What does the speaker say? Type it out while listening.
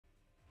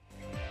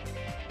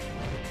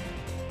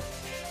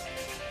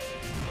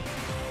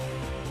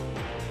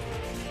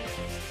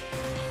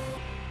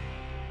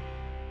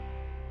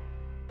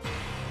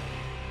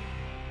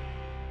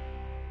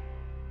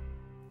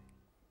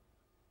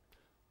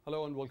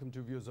everyone, welcome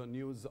to Views on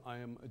News. I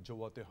am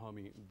Jawad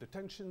Tehami. The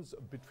tensions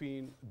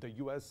between the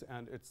US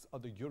and its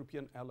other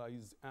European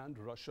allies and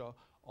Russia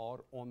are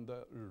on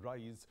the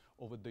rise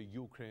over the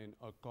Ukraine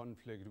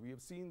conflict. We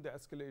have seen the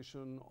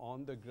escalation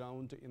on the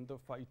ground in the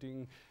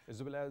fighting,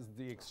 as well as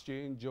the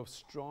exchange of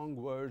strong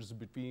words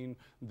between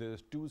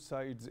the two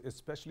sides,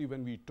 especially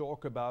when we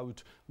talk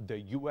about the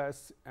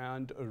US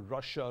and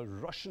Russia.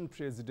 Russian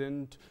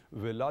President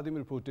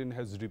Vladimir Putin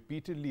has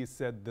repeatedly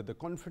said that the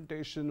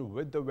confrontation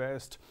with the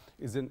West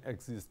is an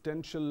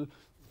existential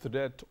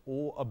threat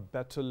or a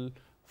battle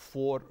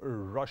for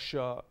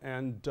Russia.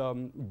 And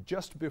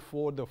just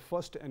before the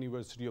first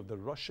anniversary of the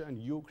Russia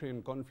and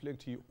Ukraine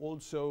conflict, he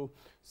also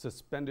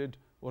suspended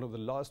one of the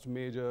last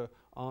major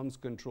arms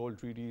control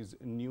treaties,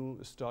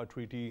 NUST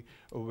treaty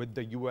with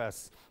the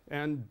US.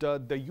 And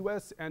the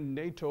US and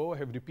NATO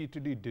have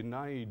repeatedly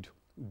denied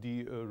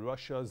the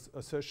Russia's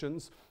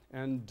assertions.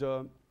 And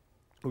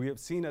we have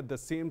seen at the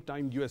same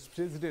time US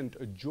President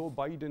Joe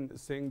Biden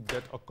saying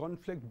that a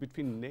conflict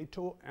between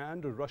NATO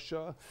and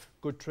Russia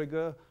could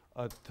trigger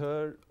a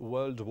third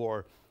world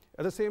war.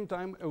 At the same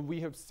time,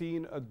 we have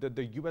seen that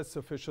the US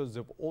officials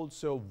have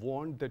also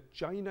warned that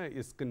China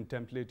is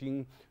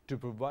contemplating to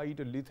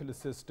provide lethal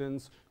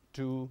assistance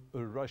to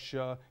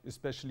Russia,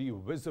 especially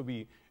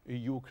vis-a-vis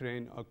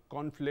Ukraine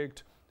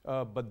conflict.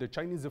 But the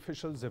Chinese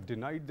officials have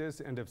denied this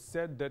and have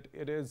said that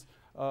it is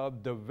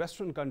the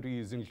Western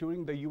countries,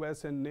 including the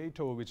US and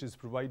NATO, which is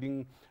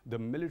providing the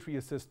military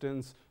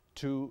assistance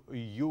to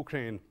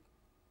Ukraine.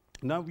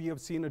 Now we have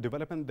seen a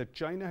development that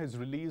China has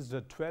released a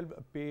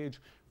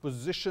 12-page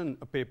position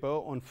paper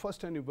on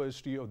first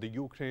anniversary of the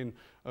Ukraine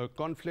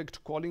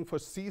conflict, calling for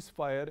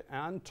ceasefire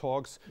and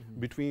talks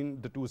between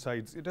the two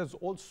sides. It has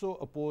also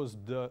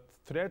opposed the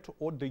threat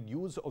or the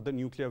use of the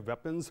nuclear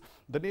weapons.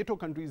 The NATO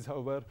countries,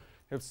 however,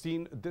 have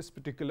seen this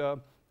particular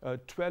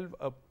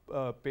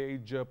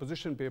 12-page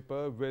position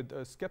paper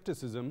with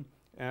skepticism.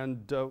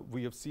 And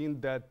we have seen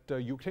that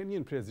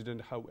Ukrainian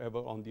president, however,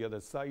 on the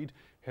other side,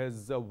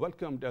 has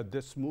welcomed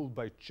this move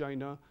by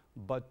China,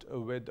 but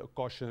with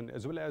caution,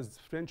 as well as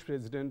French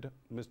President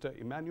Mr.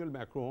 Emmanuel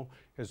Macron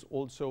has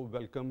also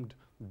welcomed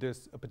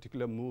this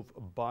particular move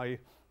by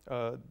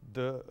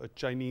the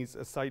Chinese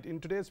side.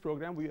 In today's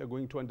program, we are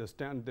going to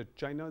understand that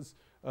China's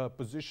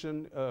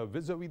position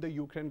vis-a-vis the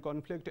Ukraine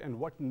conflict and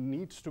what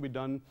needs to be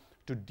done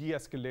to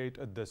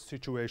de-escalate the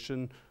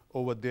situation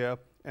over there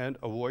and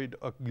avoid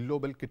a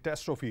global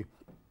catastrophe.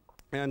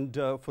 And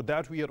for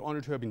that, we are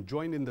honored to have been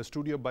joined in the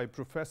studio by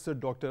Professor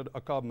Dr.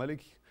 Aqab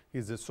Malik. He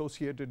is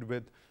associated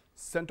with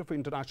Center for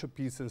International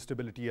Peace and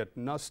Stability at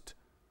NUST.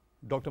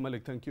 Dr.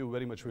 Malik, thank you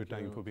very much for your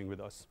time for being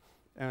with us.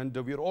 And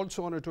we are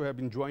also honored to have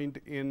been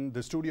joined in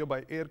the studio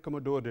by Air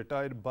Commodore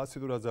retired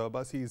Basit Raza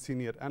Abbasi,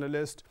 Senior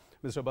Analyst.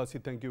 Mr.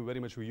 Abbasi, thank you very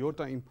much for your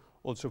time,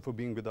 also for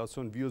being with us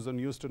on Views on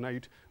News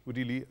tonight. We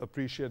really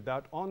appreciate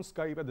that. On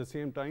Skype at the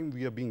same time,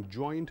 we are being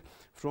joined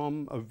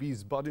from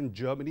Wiesbaden,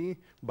 Germany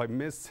by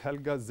Ms.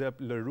 Helga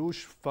Zepp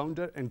Larouche,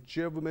 founder and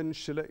chairwoman,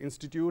 Shiller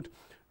Institute.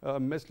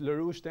 Ms.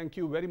 Larouche, thank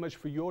you very much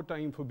for your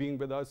time, for being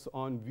with us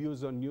on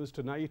Views on News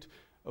tonight.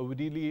 We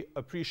really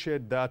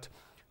appreciate that.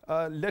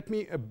 Let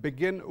me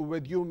begin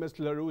with you, Ms.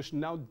 Larouche.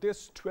 Now,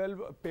 this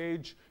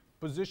 12-page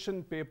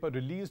position paper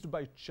released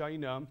by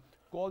China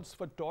calls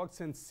for talks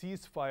and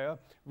ceasefire.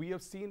 We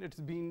have seen it's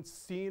been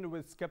seen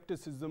with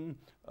skepticism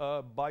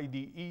by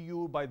the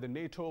EU, by the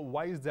NATO.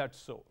 Why is that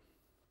so?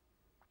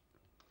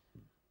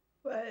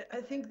 Well, I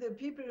think the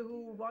people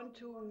who want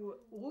to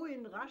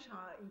ruin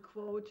Russia, in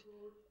quote,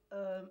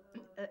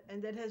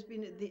 and that has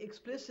been the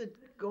explicit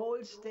goal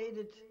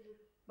stated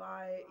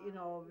by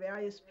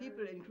various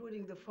people,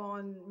 including the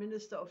foreign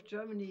minister of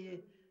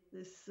Germany,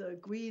 this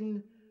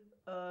Green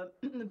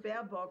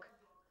Baerbock,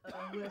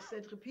 who has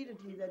said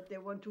repeatedly that they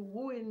want to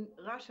ruin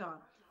Russia.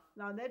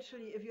 Now,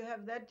 naturally, if you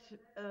have that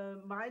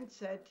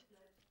mindset,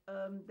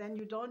 then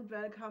you don't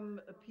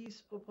welcome a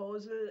peace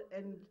proposal.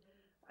 And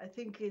I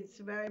think it's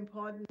very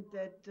important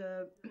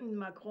that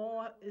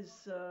Macron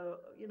is,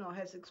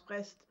 has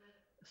expressed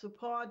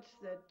support,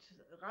 that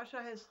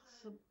Russia has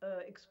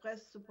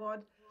expressed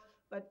support.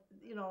 But,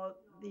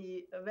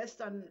 the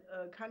Western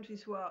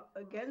countries who are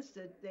against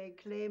it, they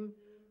claim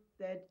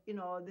that,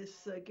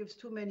 this gives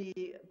too many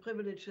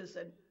privileges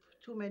and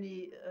too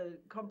many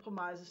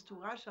compromises to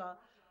Russia.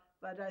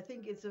 But I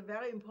think it's a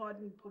very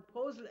important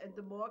proposal, and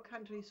the more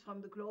countries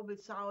from the global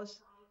south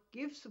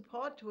give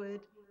support to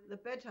it, the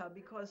better,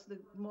 because the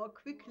more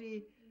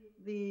quickly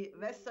the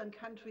Western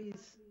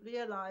countries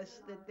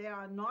realize that they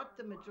are not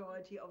the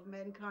majority of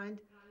mankind,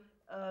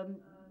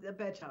 the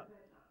better.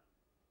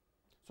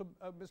 So,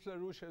 Ms.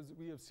 Larouche, as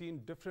we have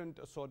seen different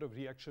sort of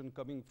reaction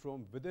coming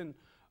from within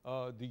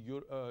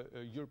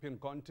European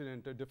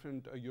continent,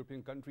 different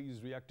European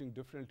countries reacting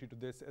differently to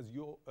this. As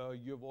you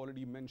have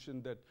already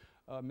mentioned that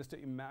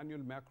Mr. Emmanuel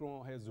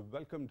Macron has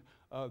welcomed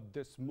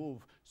this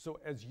move. So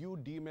as you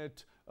deem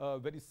it a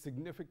very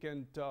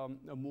significant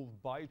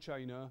move by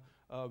China,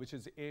 which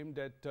is aimed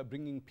at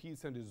bringing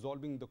peace and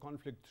resolving the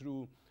conflict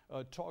through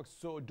talks.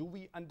 So do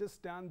we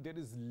understand there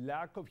is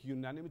lack of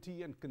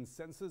unanimity and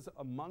consensus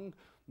among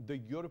the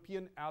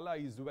European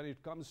allies when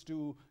it comes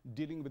to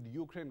dealing with the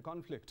Ukraine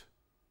conflict?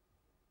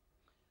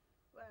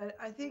 Well,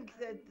 I think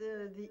that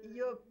the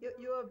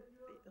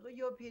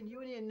European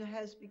Union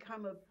has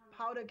become a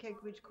powder keg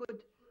which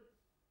could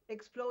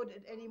explode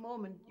at any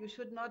moment. You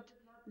should not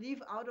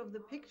leave out of the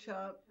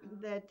picture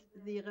that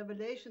the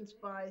revelations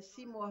by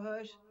Seymour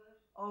Hersh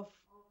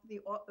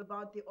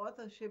about the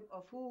authorship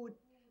of who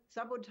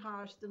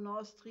sabotaged the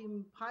Nord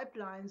Stream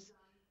pipelines,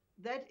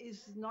 that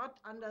is not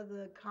under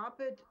the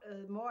carpet.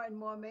 More and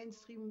more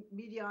mainstream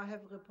media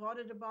have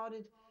reported about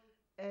it.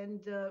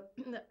 And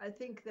I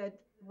think that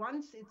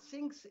once it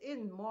sinks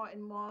in more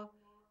and more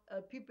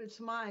people's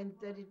mind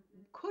that it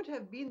could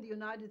have been the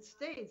United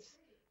States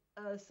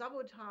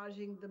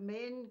sabotaging the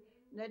main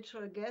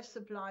natural gas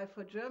supply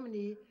for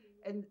Germany,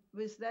 and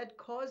with that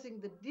causing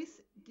the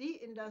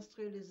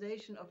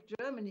deindustrialization of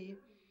Germany,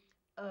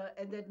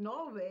 and that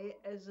Norway,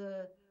 as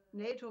a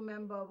NATO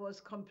member,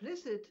 was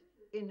complicit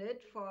in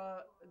it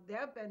for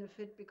their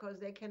benefit because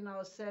they can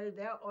now sell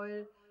their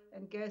oil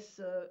and gas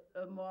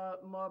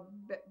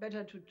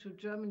better to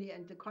Germany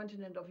and the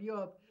continent of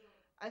Europe.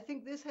 I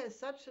think this has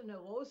such an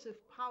erosive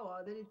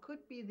power that it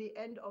could be the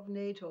end of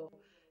NATO.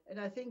 And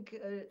I think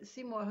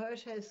Seymour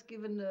Hersh has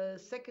given a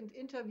second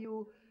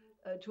interview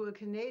to a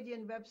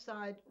Canadian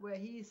website where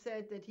he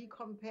said that he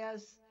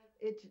compares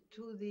it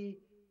to the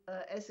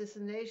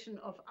assassination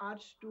of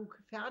Archduke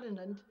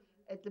Ferdinand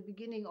at the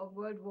beginning of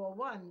World War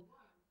I.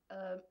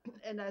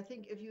 And I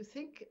think if you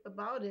think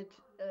about it,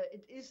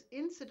 it is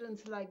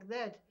incidents like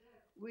that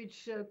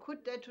which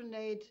could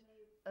detonate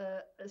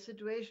a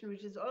situation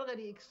which is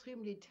already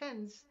extremely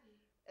tense.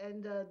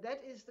 And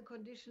that is the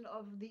condition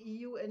of the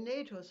EU and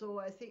NATO. So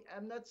I think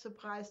I'm not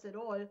surprised at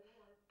all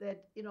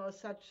that, you know,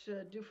 such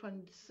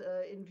difference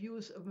in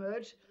views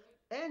emerge.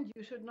 And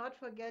you should not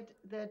forget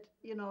that,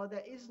 you know,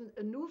 there is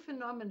a new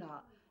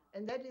phenomena,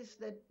 and that is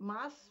that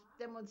mass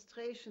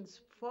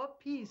demonstrations for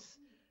peace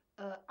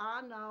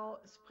are now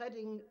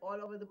spreading all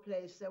over the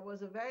place. There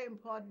was a very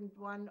important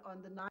one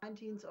on the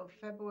 19th of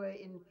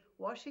February in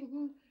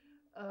Washington,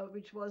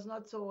 which was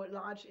not so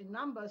large in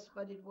numbers,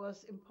 but it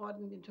was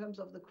important in terms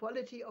of the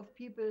quality of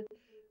people,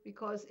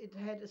 because it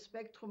had a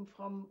spectrum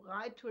from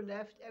right to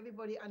left,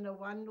 everybody under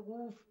one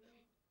roof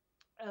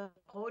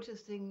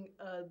protesting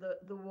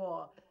the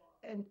war.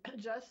 And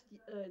just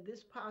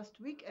this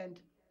past weekend,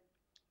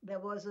 there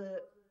was a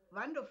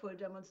wonderful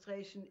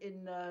demonstration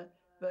in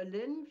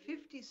Berlin.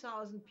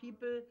 50,000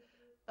 people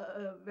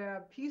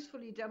were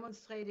peacefully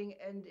demonstrating,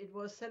 and it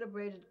was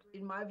celebrated,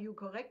 in my view,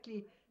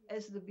 correctly,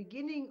 as the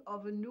beginning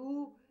of a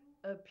new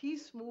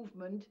peace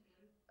movement,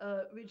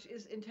 which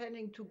is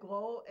intending to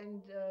grow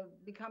and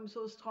become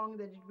so strong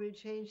that it will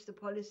change the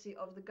policy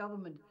of the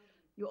government.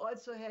 You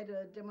also had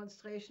a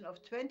demonstration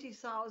of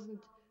 20,000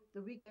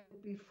 the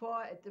weekend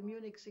before at the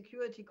Munich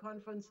Security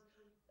Conference.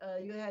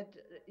 You had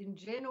in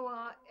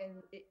Genoa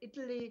and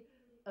Italy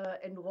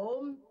and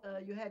Rome,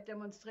 you had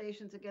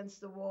demonstrations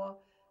against the war.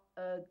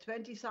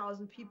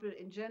 20,000 people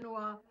in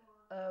Genoa,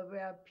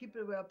 where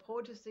people were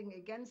protesting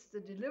against the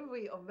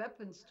delivery of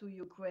weapons to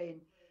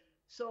Ukraine.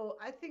 So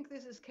I think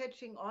this is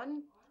catching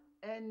on,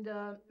 and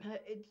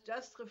it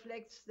just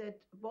reflects that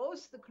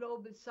both the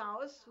global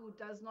South, who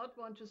does not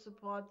want to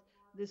support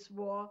this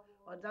war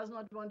or does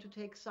not want to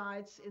take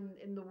sides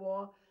in the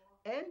war,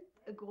 and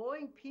a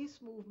growing peace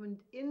movement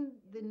in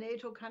the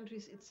NATO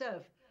countries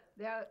itself.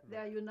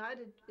 They're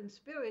united in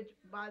spirit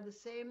by the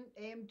same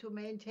aim to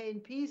maintain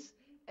peace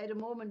at a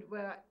moment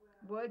where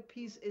world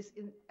peace is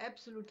in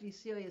absolutely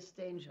serious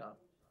danger.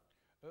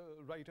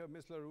 Right,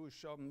 Ms.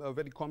 Larouche,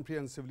 very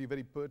comprehensively,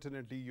 very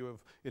pertinently, you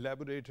have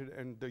elaborated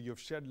and you have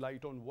shed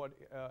light on what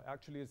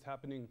actually is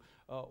happening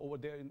over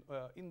there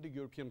in the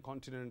European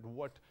continent,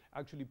 what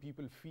actually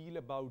people feel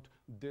about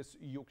this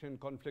Ukraine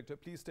conflict.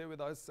 Please stay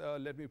with us.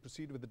 Let me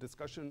proceed with the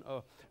discussion.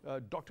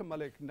 Dr.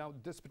 Malik, now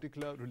this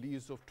particular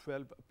release of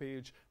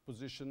 12-page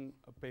position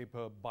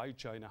paper by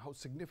China, how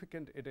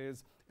significant it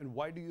is, and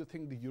why do you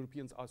think the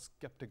Europeans are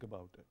skeptic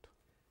about it?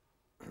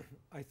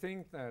 I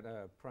think that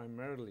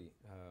primarily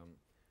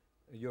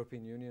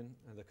European Union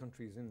and the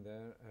countries in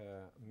there,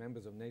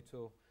 members of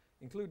NATO,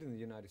 including the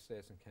United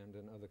States and Canada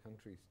and other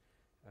countries,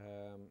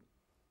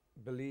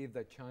 believe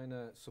that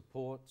China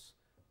supports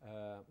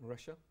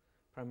Russia,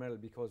 primarily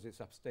because it's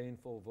abstained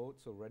 4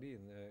 votes already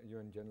in the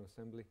UN General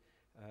Assembly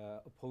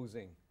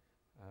opposing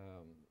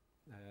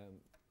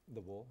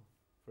the war,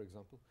 for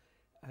example.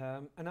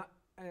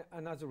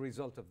 And as a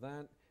result of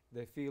that,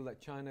 they feel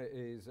that China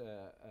is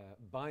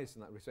biased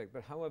in that respect.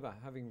 But however,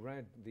 having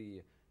read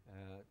the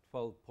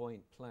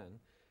 12-point plan,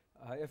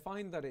 I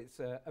find that it's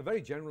a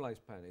very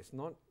generalized plan. It's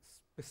not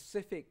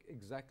specific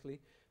exactly,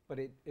 but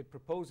it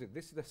proposes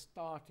this is the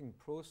starting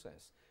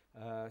process.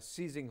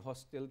 Ceasing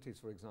hostilities,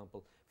 for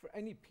example. For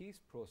any peace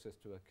process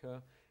to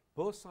occur,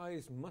 both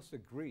sides must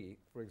agree,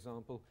 for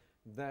example,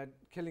 that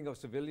killing of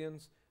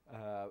civilians,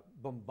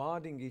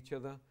 bombarding each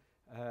other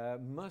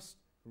must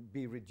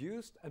be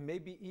reduced, and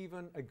maybe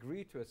even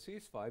agree to a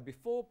ceasefire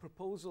before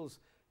proposals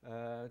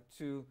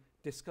to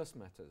discuss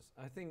matters.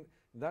 I think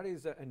that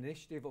is an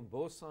initiative on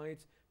both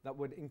sides that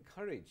would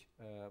encourage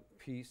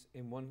peace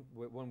in one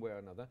way or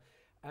another.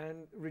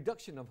 And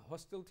reduction of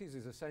hostilities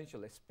is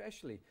essential,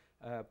 especially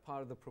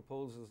part of the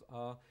proposals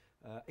are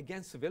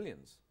against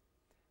civilians.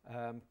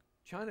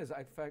 China has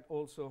in fact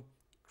also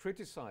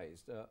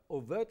criticized,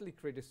 overtly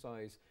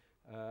criticized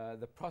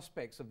the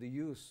prospects of the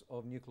use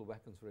of nuclear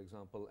weapons, for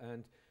example,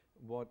 and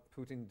what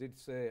Putin did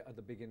say at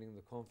the beginning of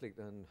the conflict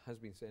and has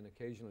been saying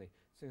occasionally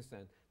since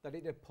then, that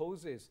it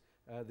opposes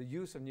the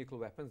use of nuclear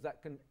weapons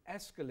that can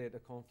escalate a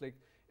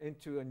conflict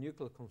into a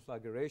nuclear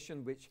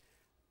conflagration, which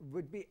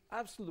would be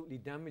absolutely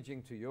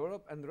damaging to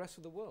Europe and the rest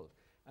of the world.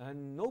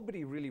 And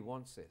nobody really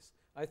wants this.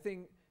 I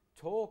think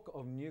talk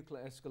of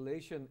nuclear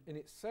escalation in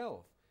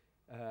itself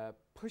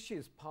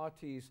pushes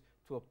parties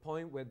to a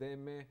point where they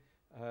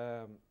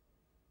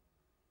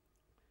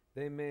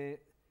may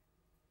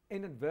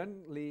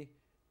inadvertently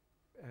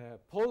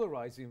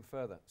polarize even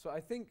further. So I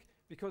think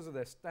because of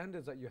the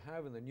standards that you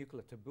have in the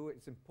nuclear taboo,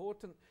 it's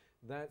important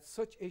that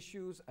such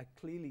issues are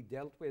clearly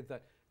dealt with,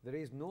 that there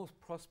is no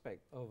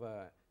prospect of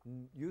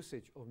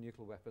usage of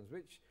nuclear weapons,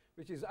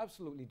 which is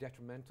absolutely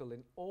detrimental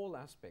in all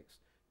aspects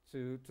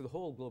to the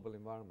whole global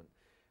environment.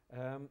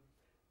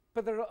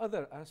 But there are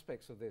other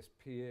aspects of this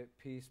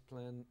peace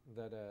plan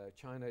that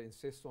China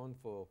insists on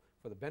for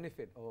the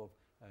benefit of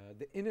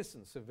the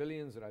innocent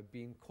civilians that are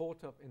being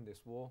caught up in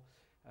this war.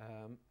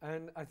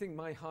 And I think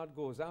my heart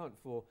goes out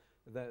for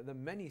the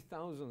many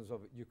thousands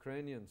of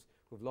Ukrainians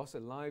who've lost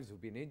their lives, who've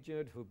been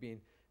injured,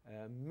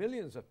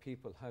 millions of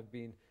people have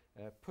been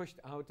pushed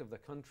out of the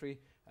country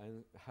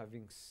and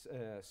having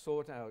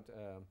sought out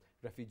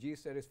refugee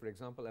status. For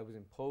example, I was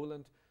in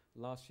Poland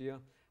last year,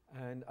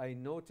 and I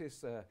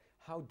noticed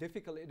how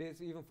difficult it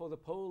is even for the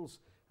Poles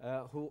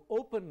who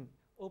open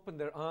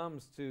their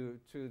arms to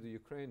the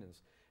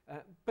Ukrainians.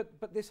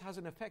 But this has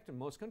an effect in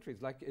most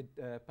countries, like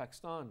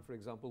Pakistan, for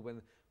example,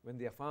 when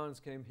the Afghans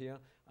came here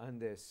and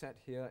they're set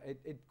here,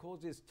 it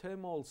causes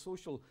turmoil,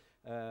 social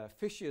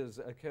fissures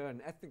occur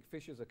and ethnic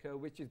fissures occur,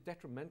 which is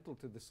detrimental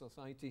to the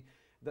society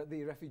that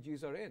the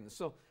refugees are in.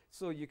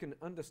 So you can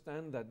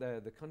understand that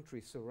the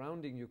countries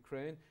surrounding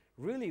Ukraine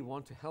really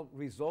want to help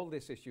resolve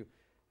this issue.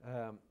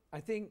 I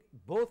think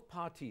both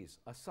parties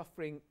are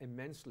suffering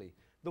immensely.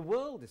 The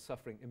world is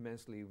suffering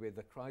immensely with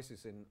the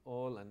crisis in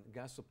oil and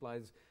gas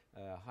supplies,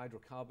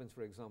 hydrocarbons,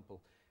 for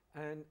example.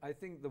 And I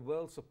think the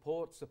world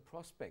supports the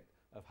prospect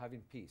of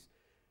having peace.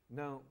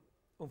 Now,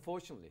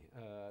 unfortunately,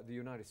 the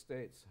United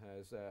States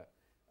has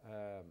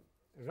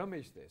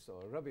rubbished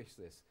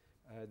this,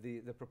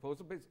 the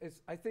proposal. But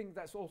I think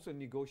that's also a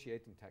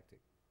negotiating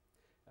tactic.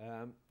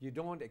 You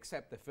don't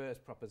accept the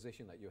first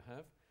proposition that you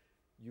have.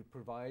 You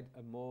provide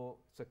a more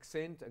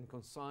succinct and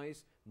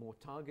concise, more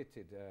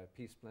targeted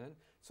peace plan.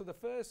 So the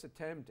first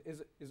attempt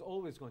is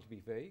always going to be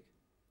vague.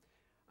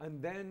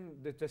 And then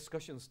the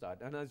discussions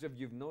start. And as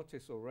you've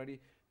noticed already,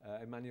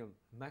 Emmanuel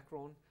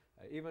Macron,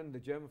 even the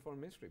German Foreign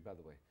Ministry, by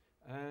the way,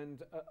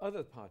 and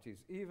other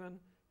parties, even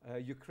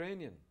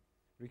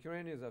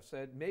Ukrainians have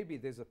said maybe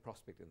there's a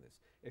prospect in this.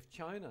 If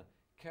China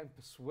can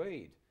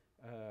persuade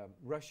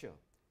Russia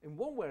in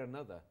one way or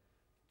another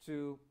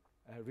to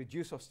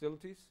reduce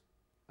hostilities,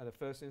 at the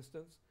first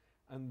instance,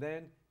 and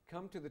then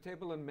come to the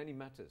table on many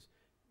matters.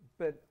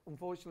 But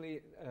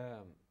unfortunately,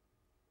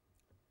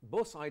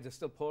 both sides are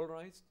still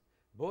polarized.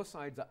 Both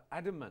sides are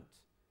adamant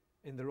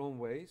in their own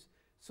ways.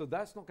 So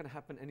that's not going to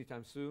happen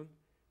anytime soon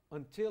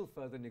until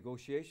further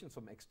negotiations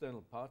from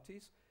external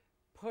parties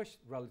push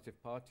relative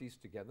parties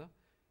together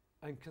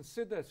and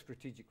consider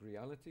strategic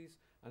realities.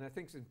 And I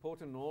think it's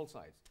important on all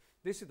sides.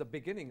 This is the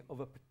beginning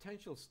of a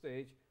potential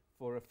stage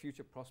for a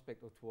future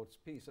prospect of towards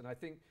peace. And I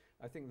think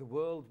the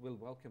world will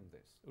welcome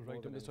this.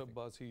 Right, Mr.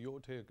 Abbasi, your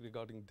take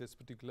regarding this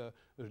particular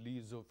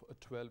release of a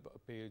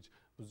 12-page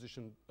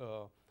position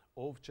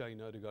of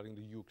China regarding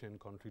the Ukraine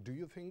country. Do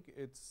you think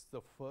it's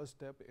the first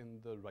step in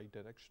the right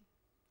direction?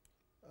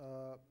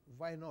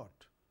 Why not?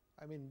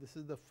 I mean, this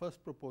is the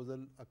first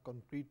proposal, a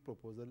concrete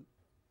proposal,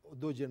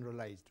 though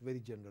generalized, very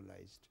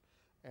generalized.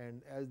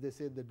 And as they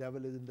say, the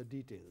devil is in the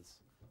details.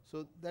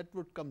 So that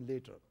would come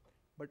later.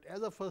 But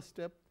as a first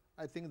step,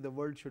 I think the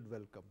world should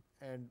welcome.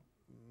 And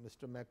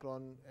Mr.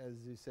 Macron,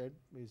 as he said,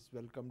 has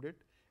welcomed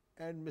it.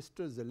 And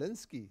Mr.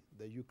 Zelensky,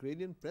 the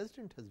Ukrainian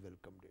president, has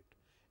welcomed it.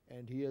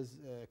 And he has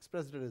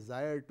expressed a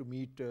desire to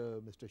meet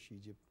Mr. Xi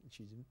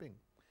Jinping.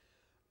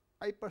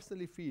 I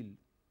personally feel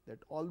that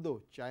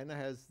although China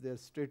has their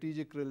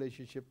strategic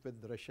relationship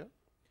with Russia,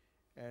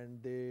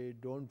 and they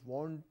don't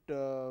want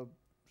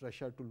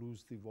Russia to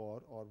lose the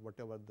war or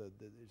whatever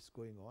is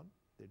going on,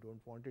 they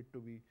don't want it to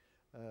be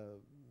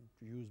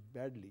used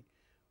badly.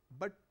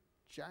 But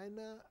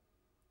China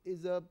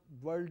is a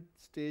world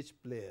stage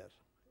player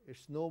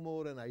It's no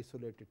more an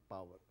isolated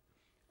power,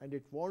 and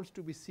it wants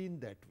to be seen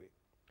that way.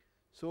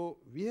 So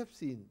we have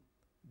seen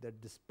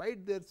that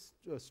despite their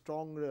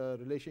strong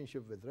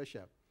relationship with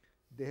Russia,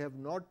 they have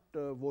not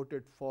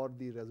voted for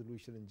the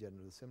resolution in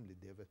General Assembly.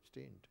 They have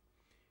abstained.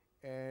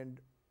 And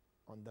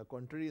on the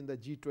contrary, in the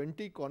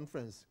G20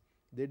 conference,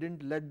 they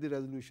didn't let the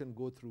resolution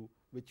go through,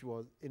 which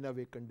was in a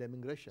way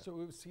condemning Russia. So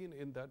we've seen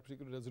in that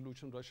particular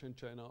resolution, Russia and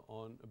China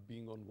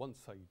being on one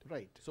side.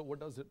 Right. So what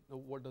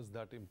does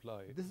that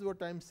imply? This is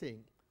what I'm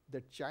saying,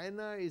 that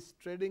China is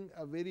treading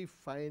a very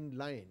fine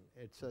line.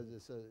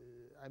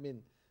 I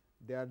mean,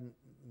 they are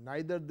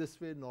neither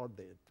this way nor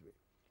that way.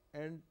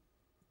 And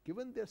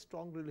given their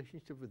strong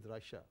relationship with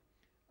Russia,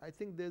 I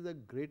think there's a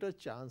greater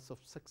chance of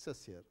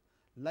success here.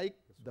 Like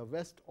the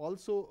West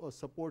also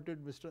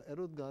supported Mr.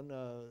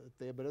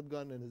 Tayyip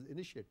Erdogan and his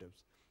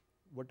initiatives,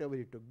 whatever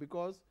he took,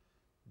 because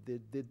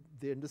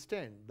they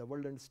understand, the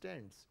world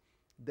understands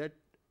that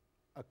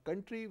a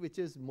country which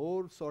is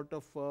more sort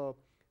of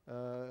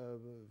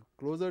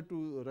closer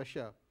to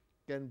Russia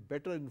can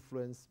better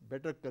influence,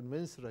 better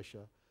convince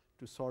Russia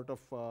to sort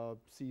of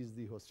cease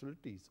the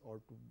hostilities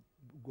or to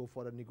go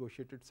for a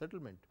negotiated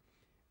settlement.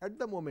 At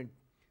the moment,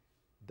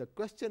 the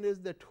question is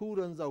that who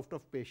runs out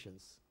of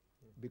patience,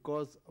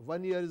 because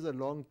 1 year is a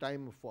long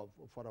time for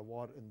a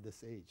war in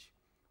this age.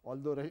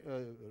 Although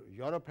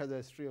Europe has a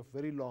history of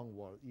very long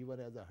war, even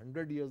as a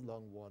 100 years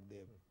long war they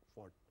have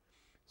fought.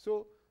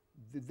 So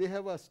they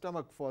have a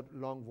stomach for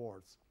long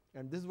wars.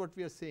 And this is what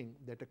we are saying,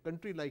 that a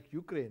country like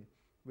Ukraine,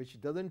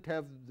 which doesn't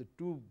have the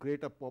too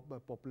great a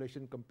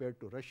population compared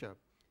to Russia,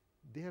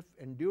 they have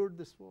endured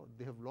this war.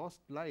 They have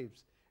lost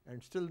lives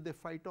and still they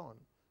fight on.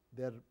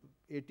 Their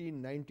 18,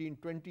 19,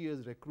 20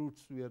 years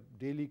recruits were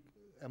daily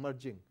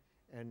emerging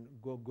and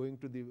going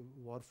to the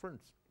war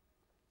fronts.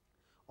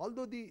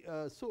 Although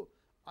so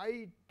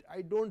I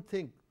don't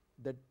think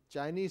that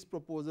Chinese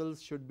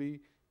proposals should be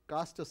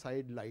cast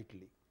aside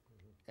lightly.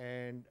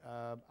 And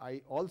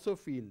I also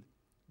feel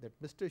that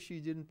Mr.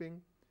 Xi Jinping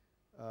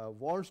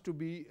wants to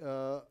be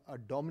a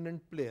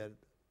dominant player.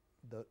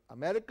 The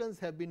Americans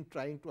have been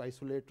trying to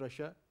isolate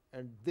Russia,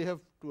 and they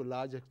have to a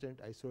large extent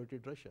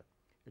isolated Russia.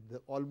 They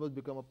almost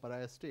become a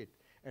pariah state.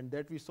 And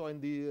that we saw in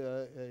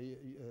the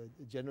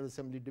General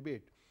Assembly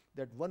debate,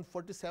 that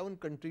 147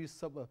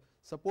 countries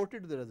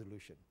supported the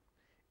resolution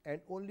and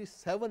only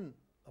 7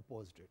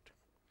 opposed it.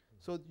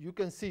 So you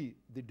can see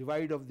the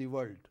divide of the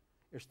world.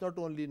 It's not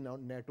only now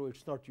NATO,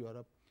 it's not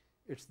Europe,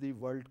 it's the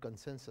world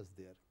consensus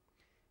there.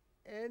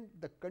 And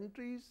the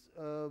countries,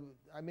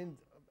 I mean,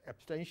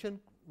 abstention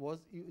was,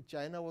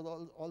 China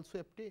was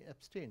also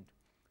abstained.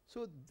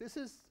 So this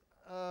is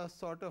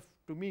sort of,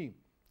 to me,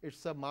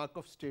 it's a mark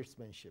of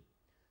statesmanship,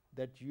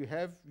 that you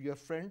have your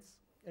friends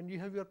and you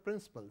have your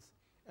principles,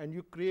 and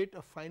you create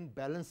a fine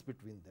balance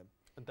between them.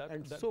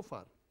 And so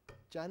far,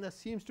 China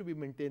seems to be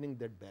maintaining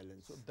that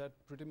balance. So that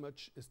pretty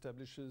much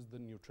establishes the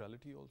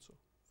neutrality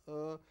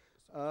also?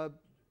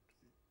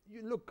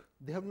 You look,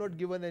 they have not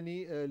given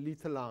any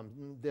lethal arms.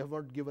 They have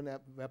not given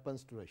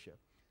weapons to Russia.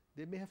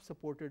 They may have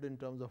supported in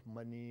terms of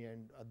money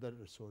and other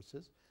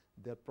resources.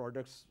 Their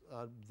products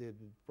are, they're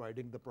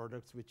providing the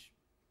products which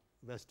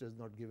West is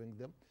not giving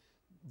them.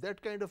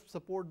 That kind of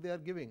support they are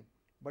giving.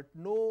 But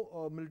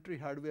no military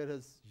hardware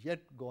has yet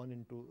gone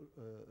into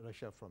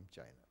Russia from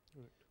China.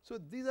 Right. So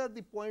these are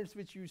the points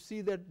which you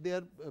see that they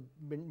are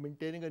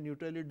maintaining a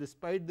neutrality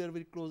despite their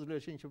very close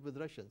relationship with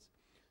Russians.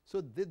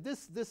 So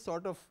this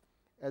sort of,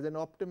 as an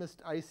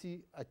optimist, I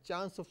see a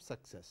chance of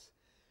success.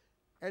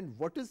 And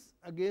what is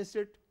against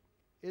it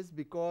is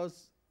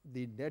because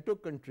the NATO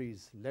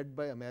countries led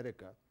by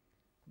America,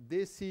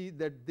 they see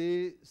that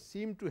they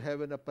seem to have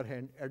an upper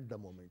hand at the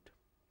moment,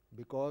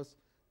 because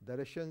the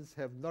Russians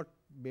have not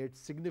made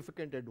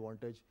significant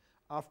advantage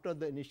after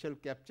the initial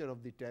capture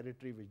of the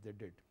territory which they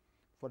did.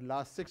 For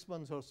last 6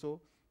 months or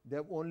so, they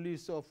have only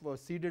sort of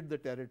ceded the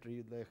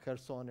territory, the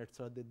Kherson,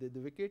 etc., they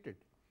vacated.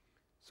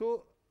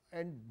 So,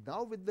 and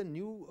now with the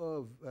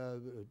new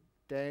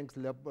tanks,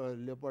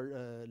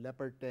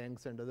 Leopard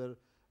tanks and other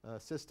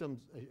systems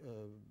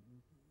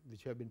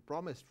which have been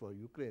promised for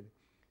Ukraine,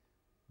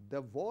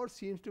 the war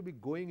seems to be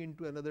going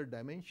into another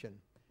dimension.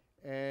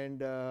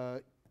 And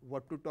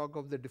what to talk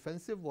of the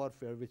defensive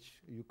warfare, which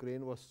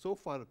Ukraine was so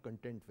far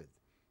content with,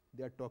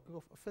 they are talking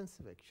of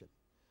offensive action.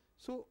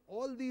 So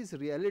all these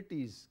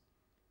realities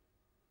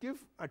give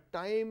a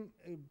time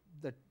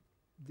that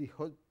the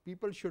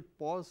people should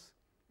pause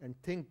and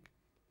think,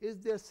 is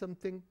there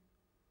something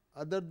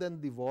other than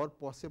the war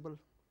possible?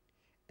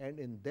 And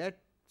in that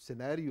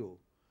scenario,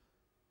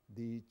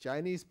 the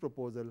Chinese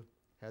proposal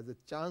has a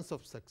chance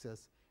of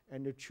success,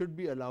 and it should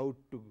be allowed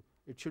to,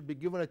 it should be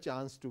given a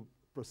chance to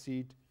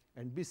proceed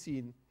and be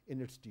seen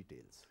in its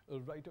details.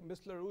 Right.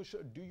 Ms. Larouche,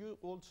 do you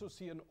also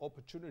see an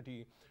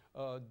opportunity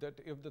that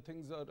if the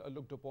things are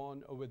looked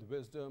upon with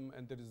wisdom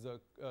and there is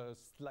a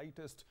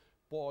slightest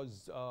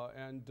pause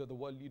and the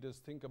world leaders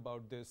think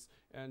about this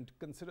and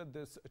consider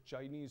this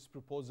Chinese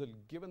proposal,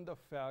 given the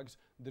fact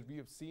that we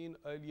have seen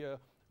earlier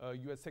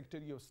US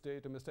Secretary of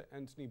State, Mr.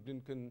 Anthony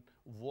Blinken,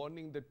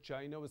 warning that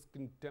China was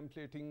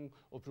contemplating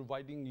or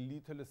providing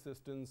lethal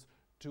assistance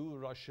to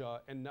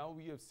Russia. And now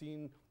we have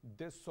seen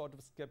this sort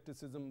of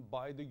skepticism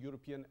by the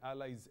European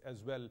allies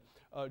as well.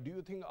 Do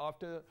you think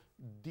after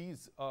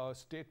these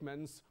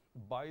statements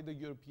by the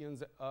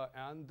Europeans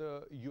and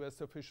the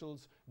US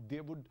officials,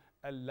 they would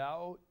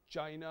allow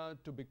China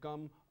to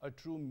become a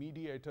true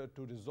mediator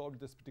to resolve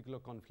this particular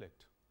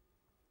conflict?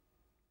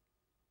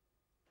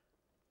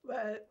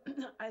 Well,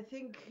 I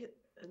think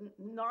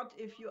not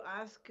if you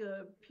ask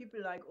people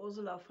like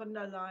Ursula von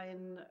der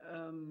Leyen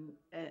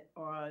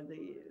or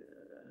the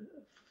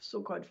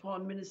so-called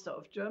Foreign Minister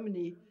of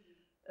Germany,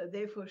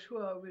 they for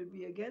sure will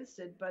be against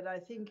it. But I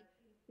think,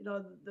 you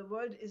know, the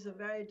world is a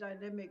very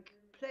dynamic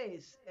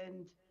place.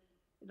 And,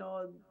 you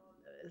know,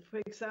 for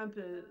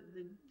example,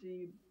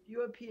 the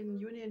European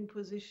Union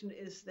position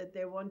is that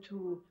they want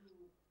to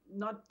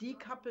not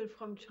decouple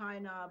from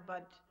China,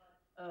 but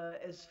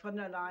as von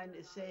der Leyen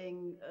is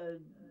saying,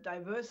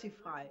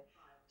 diversify.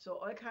 So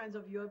all kinds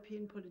of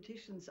European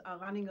politicians are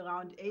running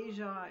around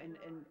Asia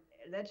and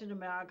Latin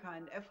America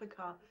and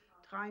Africa,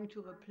 trying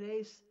to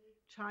replace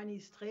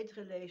Chinese trade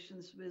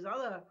relations with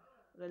other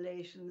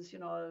relations. You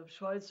know,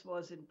 Scholz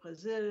was in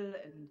Brazil,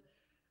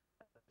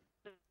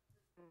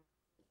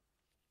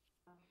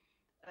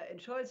 and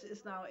Scholz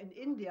is now in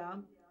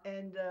India.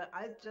 And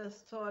I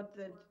just thought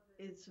that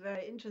it's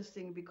very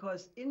interesting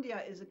because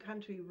India is a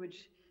country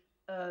which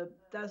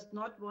does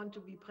not want to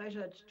be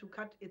pressured to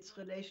cut its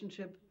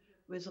relationship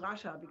with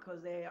Russia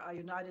because they are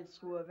united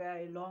through a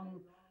very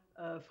long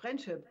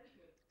friendship.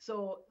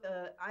 So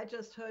I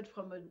just heard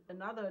from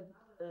another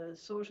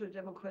social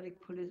democratic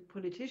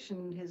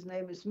politician, his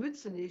name is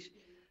Mützenich,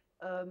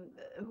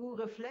 who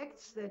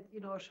reflects that,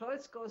 you know,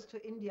 Scholz goes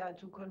to India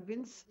to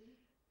convince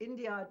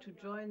India to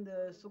join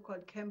the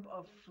so-called camp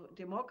of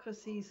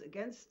democracies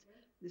against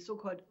the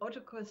so-called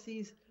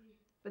autocracies.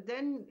 But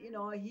then, you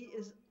know, he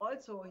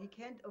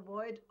can't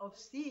avoid of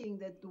seeing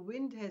that the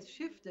wind has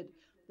shifted,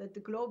 that the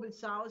global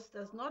south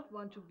does not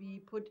want to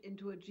be put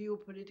into a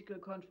geopolitical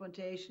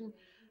confrontation.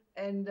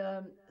 And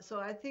so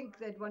I think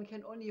that one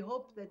can only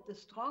hope that the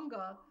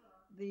stronger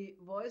the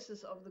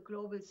voices of the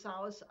global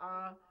south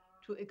are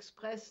to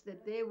express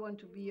that they want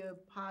to be a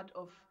part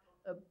of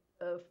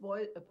a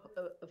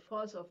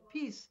force of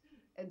peace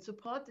and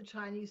support the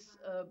Chinese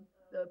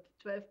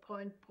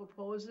 12-point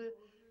proposal.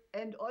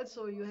 And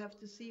also you have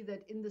to see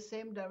that in the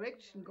same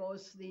direction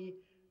goes the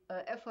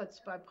efforts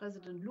by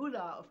President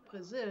Lula of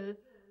Brazil,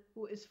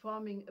 who is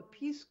forming a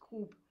peace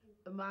group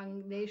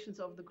among nations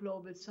of the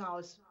global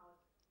south.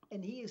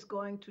 And he is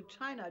going to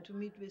China to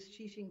meet with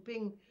Xi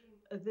Jinping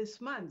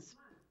this month.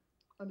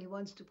 And he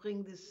wants to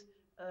bring this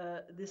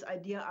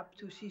idea up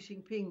to Xi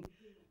Jinping.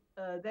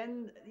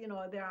 Then, you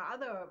know, there are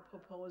other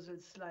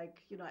proposals like,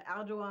 you know,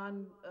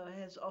 Erdogan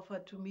has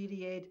offered to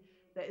mediate.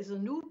 There is a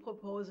new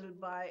proposal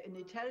by an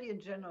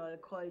Italian general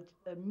called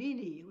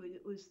Mini,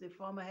 who is the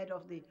former head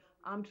of the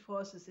armed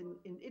forces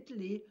in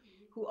Italy,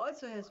 who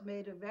also has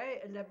made a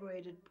very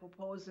elaborated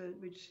proposal,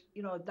 which,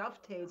 you know,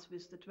 dovetails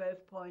with the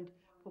 12-point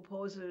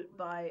proposal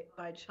by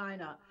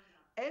China.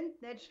 And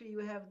naturally,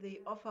 you have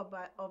the offer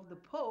of the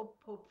Pope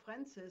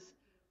Francis,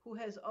 who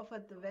has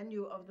offered the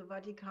venue of the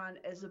Vatican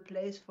as a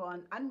place for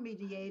an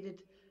unmediated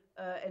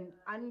and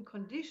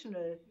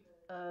unconditional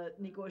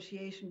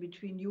negotiation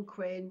between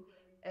Ukraine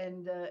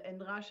and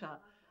Russia.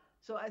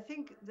 So I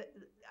think that,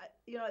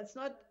 you know, it's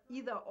not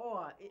either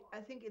or. I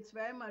think it's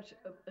very much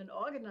an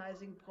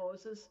organizing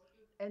process.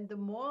 And the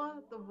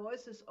more the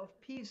voices of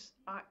peace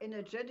are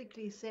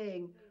energetically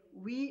saying,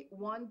 we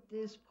want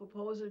this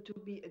proposal to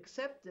be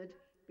accepted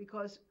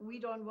because we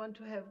don't want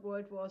to have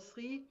World War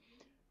III,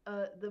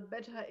 the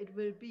better it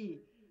will be.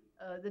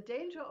 The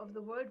danger of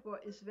the World War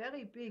is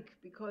very big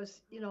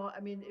because, you know,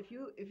 I mean, if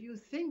you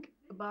think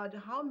about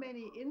how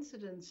many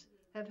incidents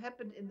have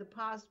happened in the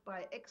past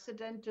by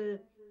accidental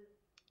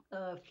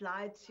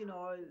flights, you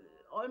know,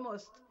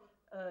 almost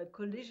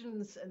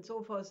collisions and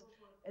so forth.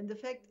 And the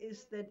fact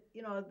is that,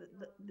 you know,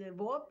 the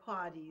war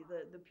party,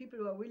 the people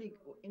who are really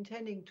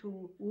intending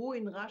to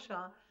ruin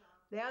Russia,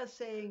 they are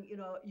saying, you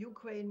know,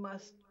 Ukraine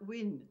must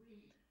win.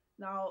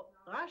 Now,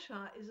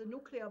 Russia is a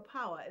nuclear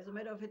power. As a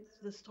matter of fact, it's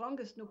the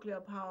strongest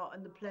nuclear power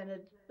on the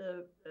planet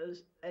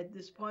at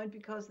this point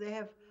because they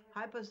have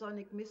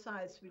hypersonic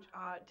missiles which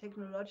are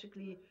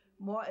technologically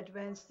more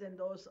advanced than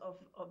those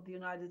of the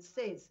United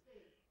States.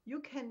 You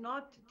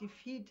cannot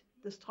defeat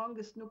the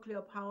strongest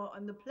nuclear power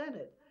on the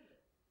planet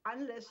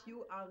unless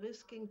you are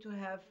risking to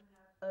have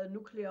a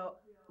nuclear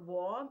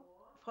war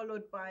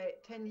followed by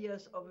 10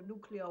 years of a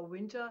nuclear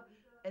winter,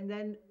 and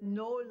then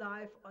no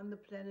life on the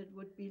planet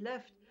would be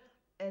left.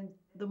 And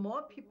the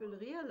more people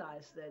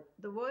realize that,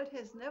 the world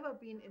has never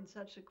been in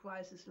such a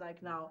crisis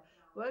like now.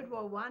 World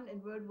War I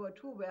and World War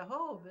II were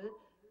horrible,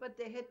 but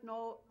they had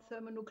no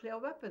thermonuclear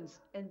weapons.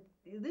 And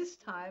this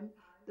time,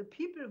 the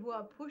people who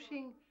are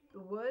pushing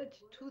the world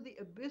to the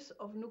abyss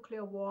of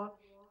nuclear war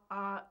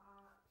are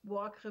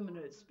war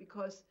criminals,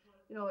 because,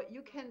 you know,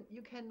 you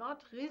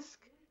cannot risk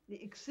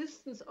the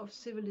existence of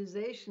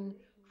civilization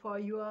for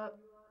your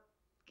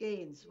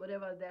gains,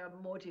 whatever their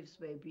motives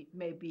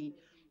may be.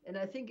 And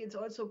I think it's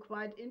also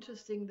quite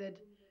interesting that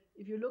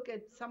if you look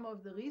at some of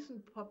the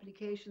recent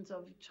publications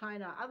of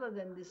China, other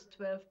than this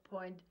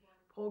 12-point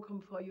program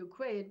for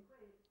Ukraine,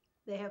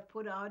 they have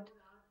put out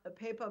a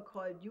paper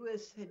called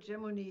US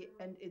Hegemony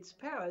and Its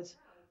Perils,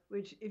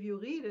 which if you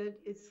read it,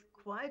 it's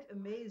quite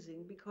amazing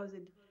because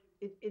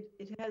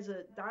it has a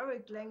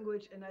direct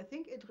language, and I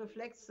think it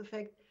reflects the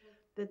fact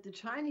that the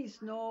Chinese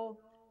know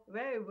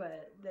very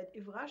well that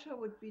if Russia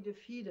would be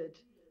defeated,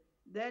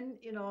 then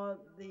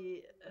the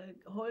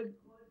whole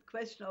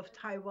question of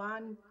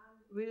Taiwan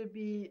will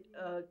be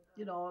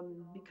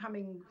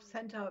becoming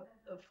center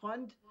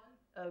front.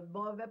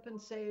 More weapon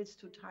sales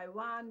to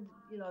Taiwan.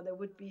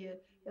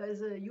 There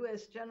is a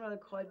U.S. general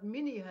called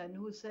Minihan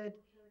who said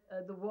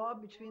the war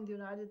between the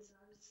United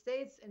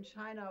States and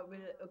China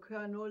will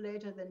occur no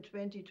later than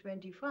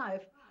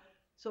 2025.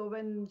 So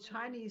when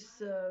Chinese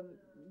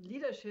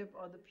leadership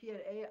or the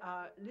PLA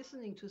are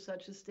listening to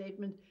such a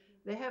statement,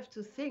 they have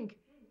to think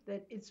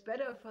that it's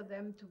better for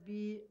them to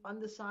be on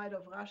the side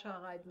of Russia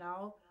right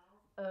now,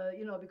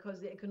 because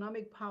the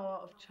economic power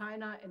of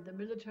China and the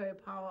military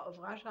power of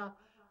Russia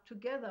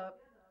together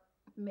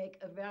make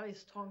a very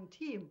strong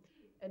team.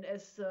 And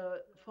as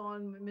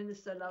Foreign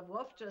Minister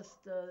Lavrov just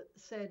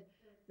said,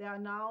 there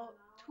are now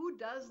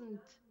 24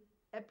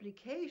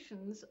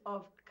 applications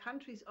of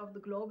countries of the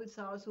global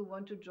south who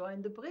want to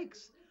join the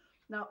BRICS.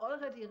 Now,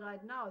 already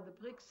right now, the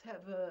BRICS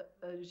have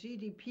a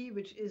GDP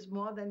which is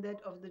more than that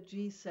of the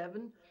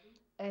G7.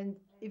 And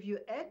if you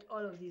add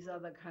all of these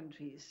other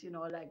countries,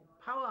 like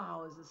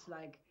powerhouses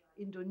like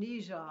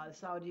Indonesia,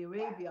 Saudi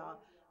Arabia,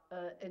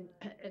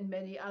 and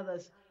many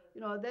others,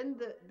 then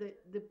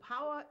the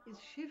power is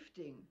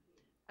shifting.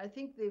 I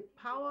think the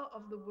power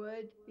of the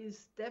world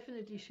is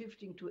definitely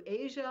shifting to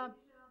Asia.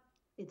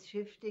 It's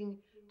shifting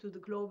to the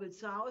global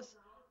south.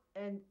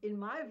 And in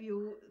my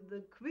view,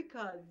 the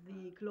quicker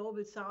the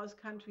global south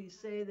countries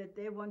say that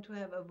they want to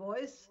have a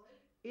voice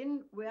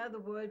in where the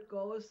world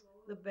goes,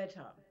 the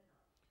better.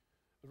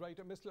 Right,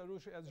 Ms.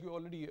 Larouche, as you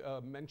already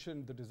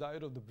mentioned, the desire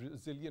of the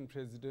Brazilian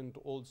president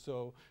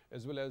also,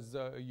 as well as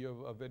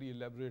you have very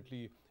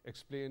elaborately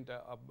explained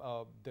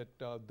that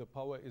the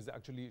power is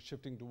actually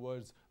shifting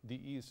towards the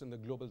east and the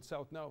global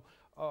south. Now,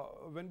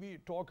 when we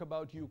talk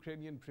about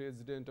Ukrainian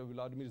President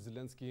Vladimir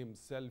Zelensky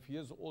himself, he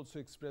has also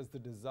expressed the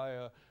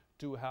desire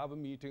to have a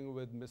meeting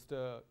with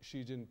Mr.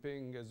 Xi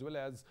Jinping, as well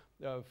as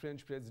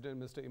French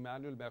President Mr.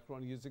 Emmanuel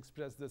Macron. He has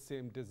expressed the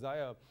same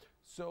desire.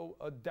 So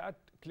that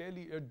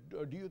clearly,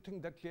 do you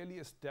think that clearly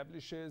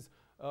establishes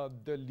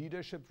the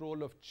leadership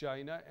role of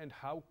China and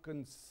how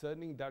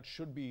concerning that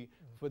should be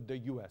for the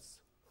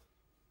US?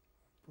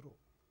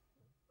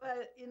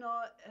 Well,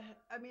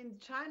 I mean,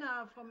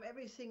 China, from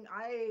everything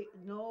I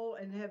know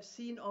and have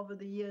seen over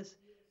the years,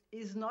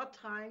 is not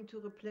trying to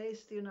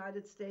replace the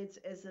United States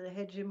as a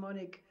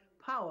hegemonic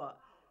power.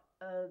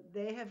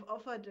 They have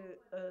offered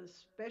a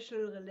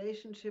special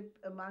relationship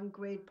among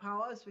great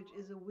powers, which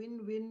is a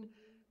win-win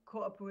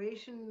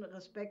cooperation,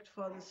 respect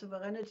for the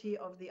sovereignty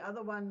of the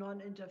other one,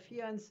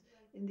 non-interference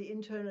in the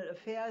internal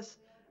affairs,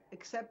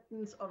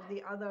 acceptance of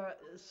the other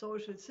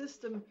social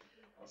system.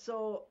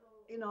 So,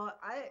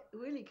 I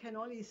really can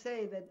only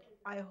say that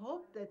I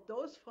hope that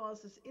those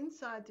forces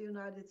inside the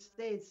United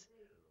States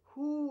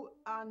who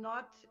are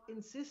not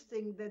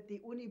insisting that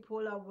the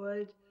unipolar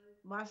world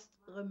must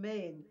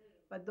remain,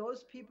 but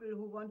those people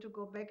who want to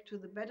go back to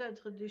the better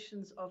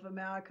traditions of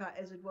America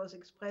as it was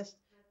expressed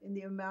in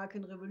the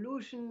American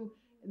Revolution,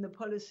 in the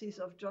policies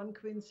of John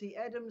Quincy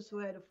Adams, who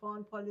had a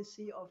foreign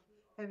policy of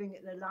having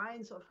an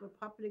alliance of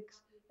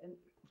republics. And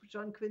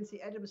John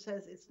Quincy Adams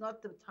says it's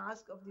not the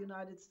task of the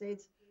United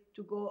States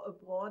to go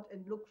abroad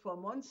and look for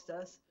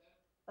monsters.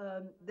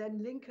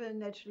 Then Lincoln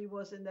naturally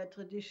was in that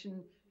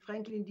tradition,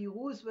 Franklin D.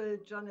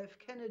 Roosevelt, John F.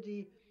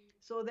 Kennedy.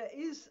 So there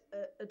is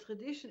a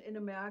tradition in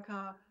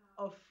America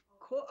of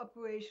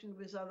cooperation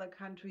with other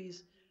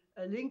countries.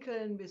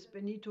 Lincoln with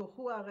Benito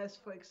Juarez,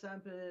 for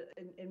example,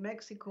 in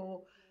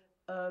Mexico.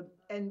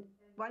 And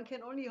one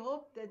can only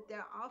hope that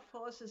there are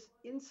forces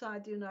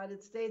inside the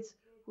United States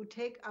who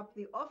take up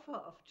the offer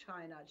of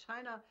China.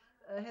 China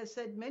has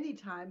said many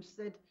times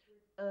that,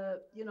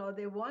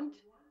 they want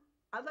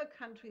other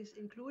countries,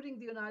 including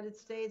the United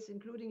States,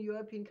 including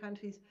European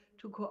countries,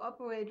 to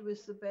cooperate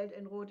with the Belt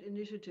and Road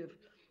Initiative.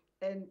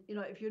 And,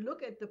 if you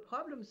look at the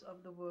problems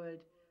of the world,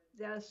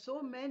 there are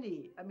so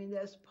many. I mean,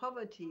 there's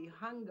poverty,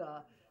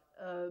 hunger,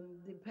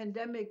 the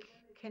pandemic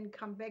can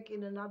come back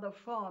in another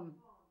form.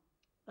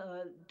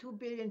 2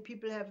 billion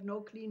people have no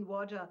clean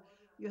water.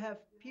 You have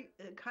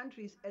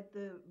countries at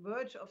the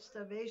verge of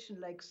starvation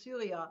like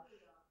Syria,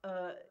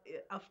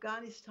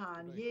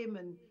 Afghanistan, right.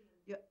 Yemen.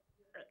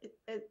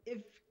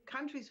 If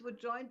countries would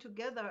join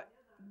together,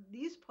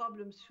 these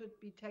problems should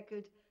be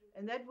tackled,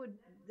 and that would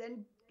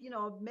then,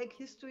 make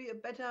history a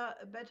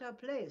better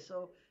place.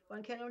 So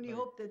one can only right.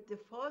 hope that the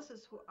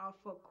forces who are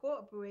for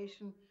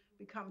cooperation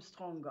become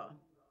stronger.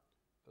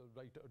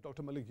 Right,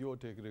 Dr. Malik, your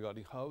take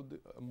regarding how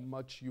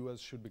much U.S.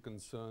 should be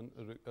concerned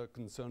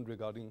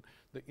regarding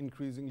the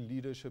increasing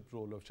leadership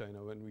role of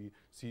China when we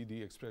see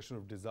the expression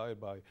of desire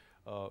by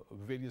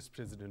various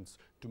presidents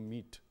to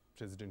meet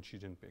President Xi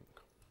Jinping.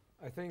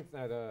 I think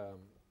that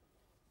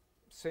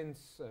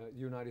since the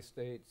United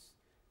States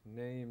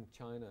named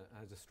China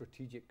as a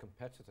strategic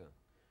competitor,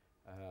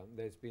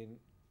 there's been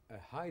a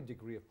high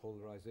degree of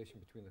polarization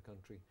between the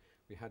country.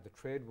 We had the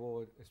trade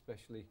war,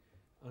 especially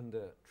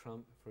under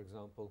Trump, for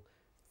example.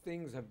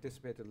 Things have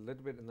dissipated a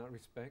little bit in that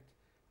respect.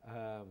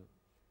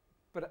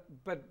 But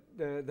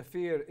the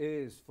fear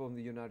is from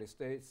the United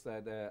States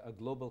that a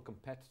global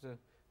competitor,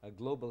 a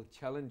global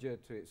challenger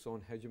to its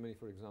own hegemony,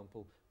 for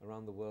example,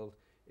 around the world,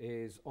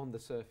 is on the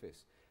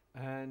surface.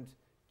 And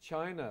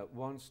China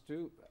wants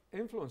to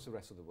influence the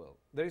rest of the world.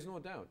 There is no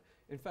doubt.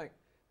 In fact,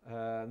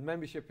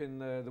 membership in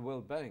the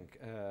World Bank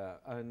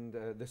and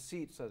the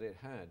seats that it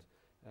had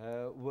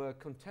were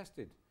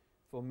contested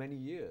for many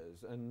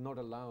years and not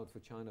allowed for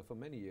China for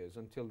many years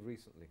until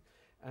recently.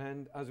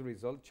 And as a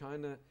result,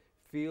 China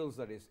feels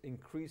that it's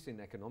increasing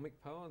economic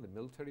power, the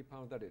military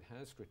power that it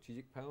has,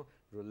 strategic power,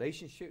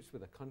 relationships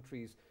with the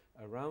countries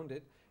around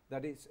it,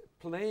 that it's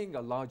playing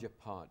a larger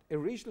part.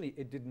 Originally,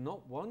 it did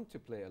not want to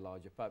play a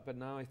larger part, but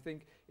now I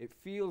think it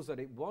feels that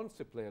it wants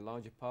to play a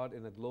larger part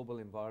in a global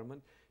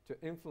environment to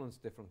influence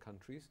different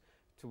countries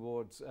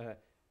towards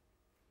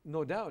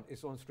no doubt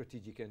its own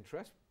strategic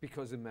interests,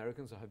 because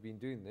Americans have been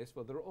doing this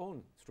for their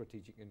own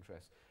strategic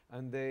interests.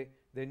 And they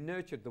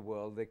nurtured the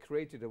world, they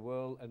created a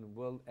world and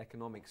world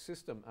economic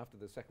system after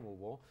the Second World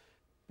War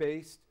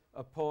based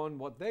upon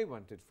what they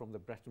wanted from the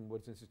Bretton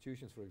Woods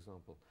institutions, for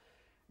example.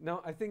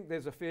 Now, I think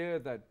there's a fear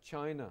that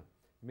China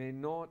may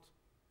not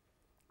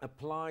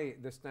apply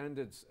the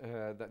standards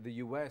that the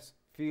US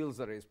feels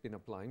that it's been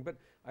applying, but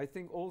I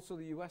think also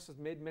the US has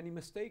made many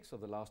mistakes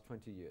over the last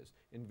 20 years,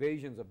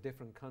 invasions of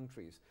different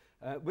countries,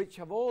 which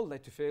have all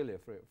led to failure,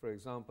 for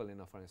example, in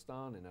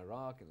Afghanistan, in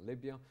Iraq, in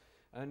Libya,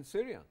 and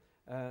Syria.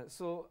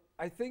 So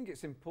I think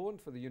it's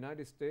important for the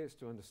United States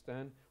to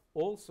understand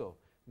also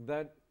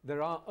that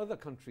there are other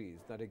countries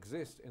that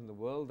exist in the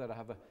world that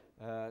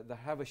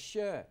have a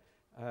share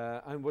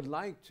and would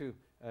like to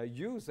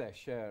use their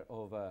share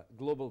of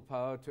global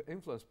power to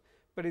influence.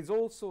 But it's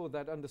also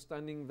that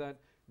understanding that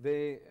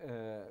they,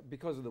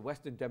 because of the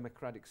Western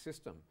democratic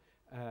system,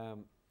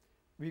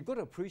 we've got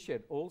to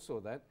appreciate also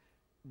that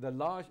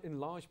in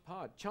large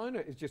part, China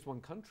is just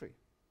one country.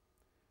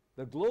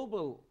 The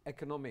global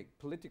economic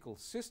political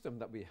system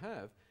that we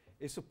have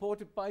is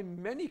supported by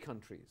many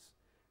countries,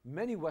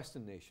 many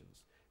Western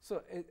nations.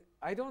 So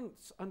I don't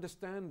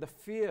understand the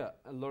fear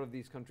a lot of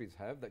these countries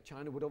have that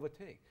China would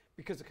overtake,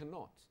 because it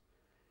cannot.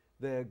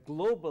 The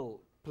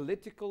global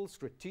political,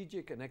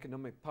 strategic, and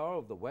economic power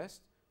of the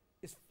West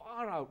is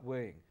far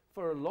outweighing,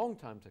 for a long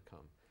time to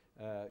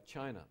come,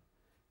 China.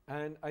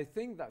 And I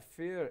think that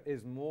fear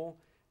is more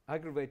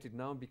aggravated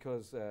now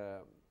because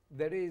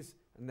there is,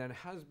 and there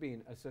has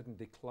been, a certain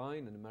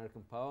decline in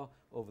American power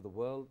over the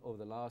world over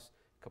the last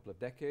couple of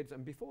decades,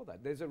 and before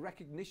that. There's a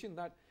recognition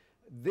that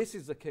this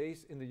is the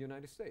case in the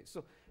United States.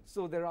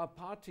 So there are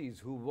parties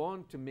who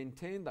want to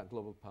maintain that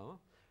global power,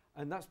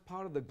 and that's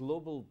part of the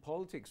global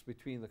politics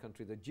between the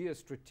country, the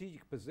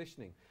geostrategic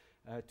positioning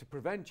to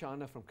prevent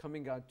China from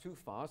coming out too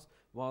fast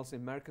whilst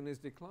American is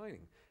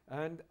declining.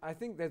 And I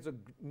think there's a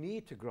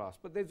need to grasp,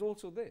 but there's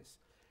also this.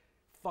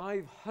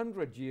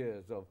 500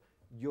 years of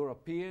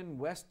European,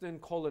 Western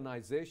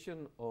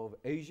colonization of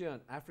Asia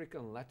and Africa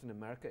and Latin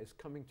America is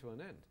coming to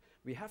an end.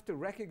 We have to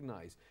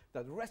recognize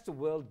that the rest of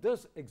the world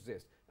does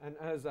exist. And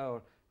as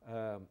our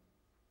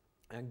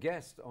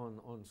guest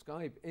on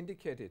Skype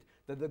indicated,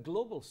 that the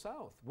global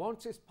South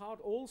wants its part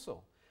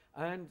also.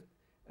 And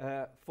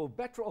for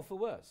better or for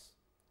worse,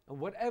 and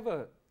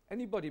whatever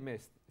anybody may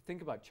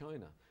think about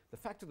China, the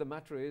fact of the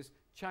matter is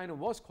China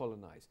was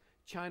colonized.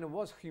 China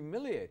was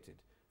humiliated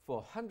for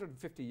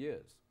 150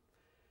 years.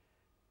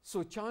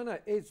 So China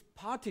is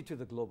party to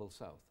the global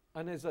South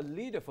and is a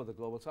leader for the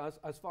global South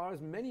as far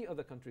as many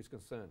other countries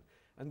concerned.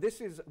 And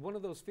this is one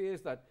of those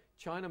fears that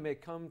China may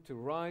come to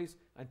rise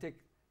and take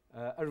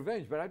a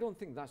revenge, but I don't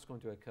think that's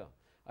going to occur.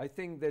 I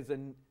think there's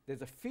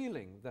a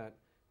feeling that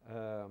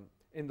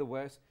in the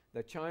West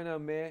that China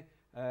may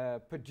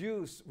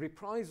produce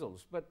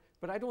reprisals, but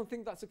I don't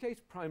think that's the case,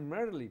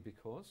 primarily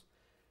because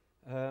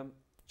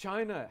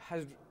China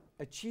has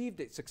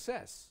achieved its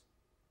success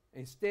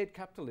in state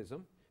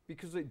capitalism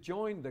because it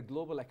joined the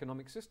global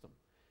economic system.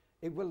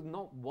 It will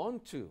not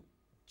want to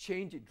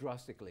change it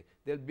drastically.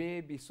 There may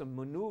be some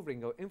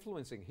maneuvering or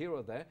influencing here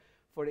or there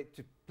for it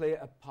to play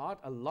a part,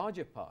 a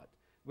larger part,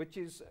 which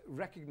is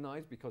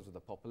recognized because of the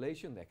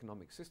population, the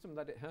economic system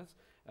that it has,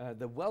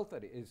 the wealth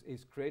that it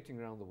is creating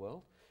around the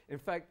world. In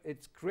fact,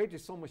 it's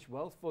created so much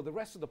wealth for the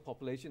rest of the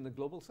population in the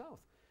global South.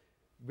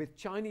 With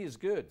Chinese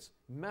goods,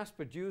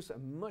 mass-produced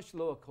at much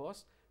lower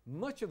cost,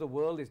 much of the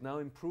world is now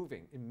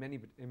improving in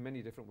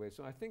many different ways.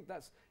 So I think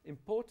that's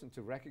important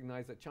to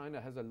recognize that China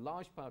has a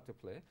large part to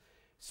play.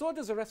 So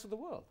does the rest of the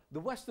world, the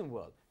Western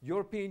world.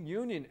 European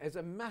Union is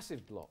a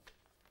massive bloc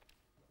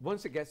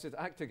once it gets its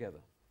act together.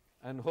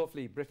 and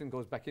hopefully Britain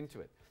goes back into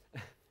it,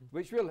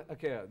 which will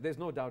occur. There's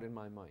no doubt in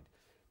my mind.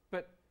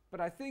 But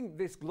I think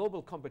this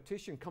global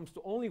competition comes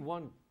to only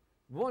one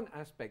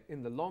aspect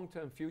in the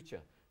long-term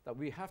future, that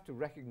we have to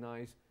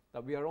recognize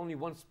that we are only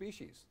one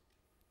species.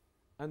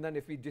 And then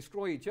if we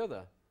destroy each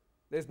other,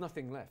 there's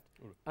nothing left.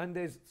 And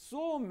there's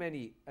so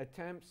many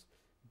attempts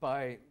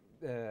by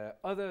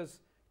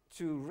others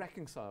to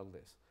reconcile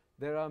this.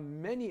 There are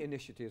many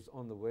initiatives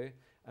on the way,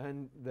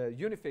 and the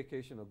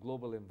unification of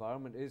global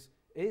environment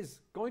is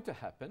going to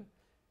happen.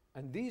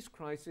 And these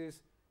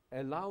crises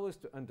allow us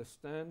to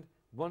understand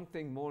one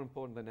thing more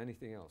important than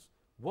anything else.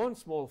 One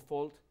small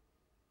fault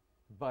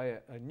by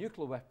a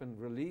nuclear weapon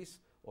release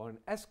or an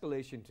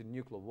escalation to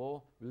nuclear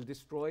war will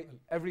destroy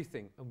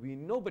everything,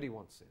 and nobody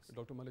wants this.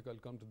 Dr. Malik, I'll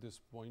come to this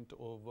point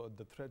of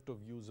the threat of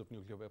use of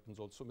nuclear weapons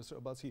also.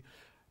 Mr. Abbasi,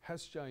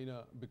 has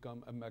China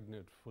become a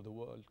magnet for the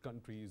world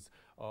countries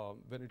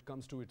when it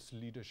comes to its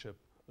leadership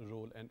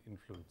role and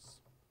influence?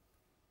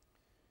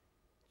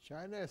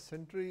 China as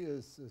century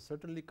has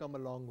certainly come a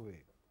long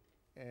way,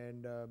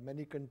 and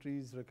many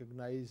countries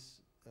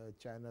recognize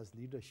China's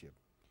leadership.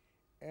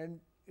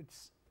 And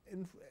its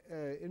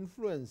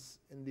influence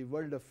in the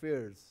world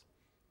affairs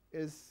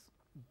is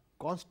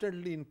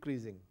constantly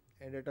increasing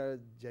and at a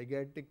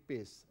gigantic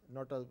pace,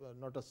 not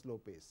a slow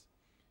pace.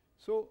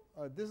 So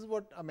this is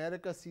what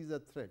America sees a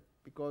threat,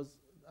 because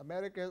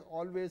America has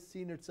always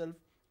seen itself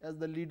as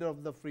the leader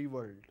of the free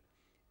world,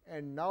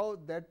 and now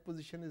that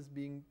position is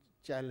being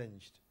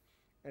challenged,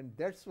 and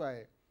that's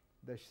why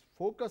the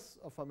focus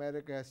of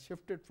America has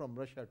shifted from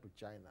Russia to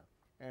China.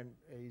 And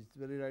he's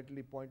very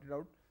rightly pointed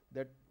out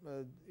that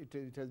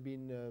it has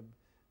been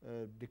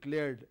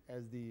declared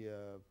as the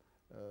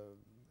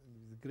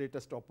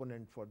greatest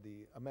opponent for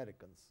the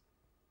Americans.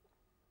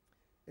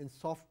 In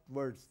soft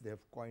words, they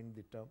have coined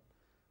the term.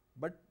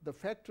 But the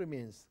fact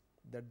remains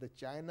that the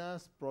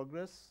China's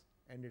progress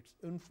and its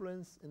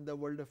influence in the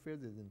world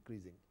affairs is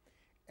increasing.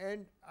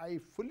 And I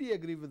fully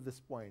agree with this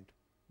point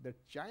that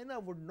China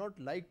would not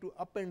like to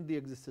upend the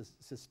existing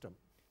system,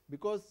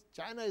 because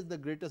China is the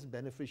greatest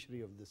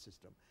beneficiary of this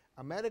system.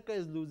 America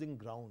is losing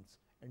grounds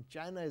and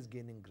China is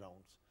gaining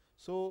grounds.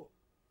 So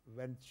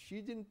when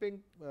Xi Jinping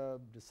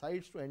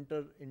decides to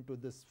enter into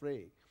this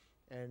fray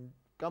and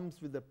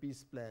comes with a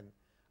peace plan,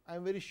 I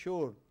am very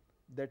sure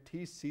that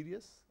he is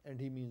serious and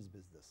he means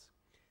business.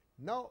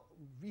 Now,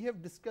 we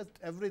have discussed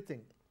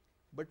everything,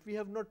 but we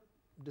have not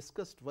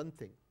discussed one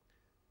thing,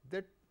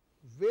 that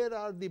where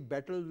are the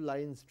battle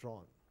lines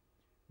drawn?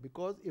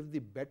 Because if the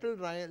battle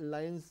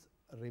lines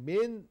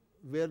remain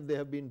where they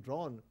have been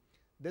drawn,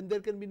 then there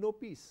can be no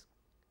peace.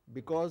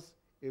 Because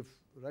if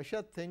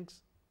Russia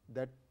thinks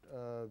that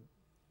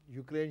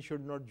Ukraine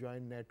should not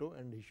join NATO,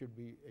 and he should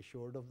be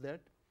assured of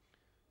that,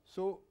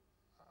 so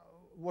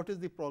what is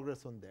the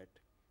progress on that?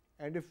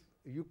 And if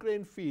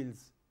Ukraine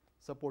feels,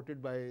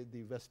 supported by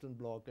the Western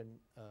Bloc and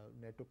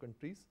NATO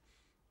countries,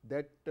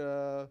 that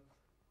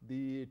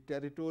the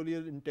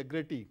territorial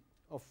integrity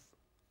of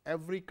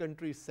every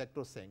country is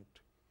sacrosanct,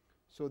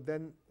 so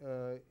then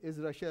is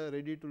Russia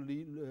ready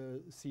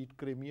to cede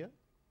Crimea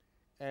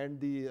and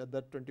the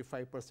other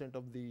 25%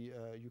 of the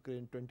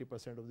Ukraine,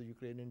 20% of the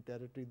Ukrainian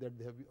territory that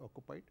they have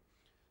occupied?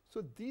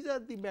 So these are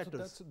the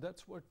matters. So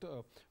that's what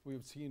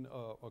we've seen,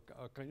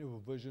 a kind of a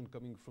version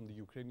coming from the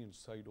Ukrainian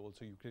side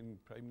also. Ukrainian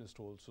Prime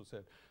Minister also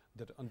said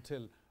that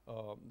until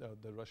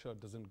the Russia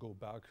doesn't go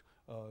back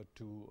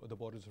to the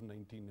borders of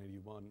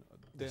 1991,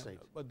 then, right.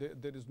 But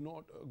there is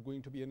not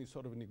going to be any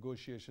sort of a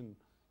negotiation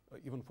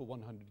even for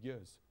 100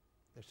 years.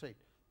 That's right.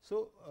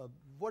 So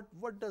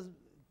what does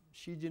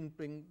Xi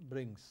Jinping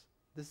brings?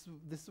 This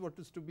is what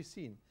is to be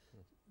seen.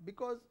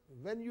 Because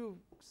when you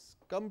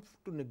come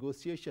to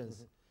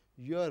negotiations,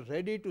 you are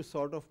ready to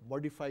sort of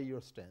modify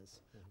your stance.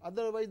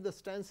 Otherwise, the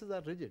stances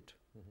are rigid,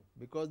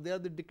 because they are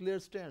the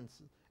declared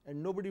stance,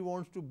 and nobody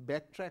wants to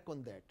backtrack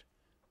on that.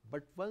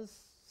 But once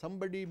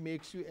somebody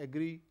makes you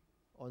agree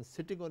on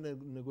sitting on a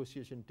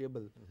negotiation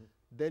table,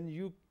 then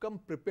you come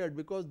prepared,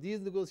 because these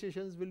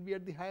negotiations will be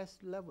at the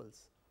highest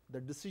levels. The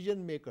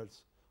decision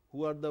makers,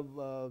 who are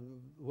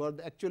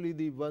actually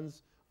the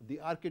ones, the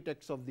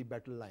architects of the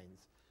battle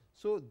lines.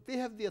 So they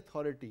have the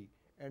authority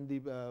and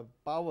the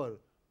power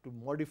to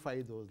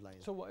modify those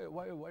lines. So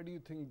why do you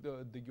think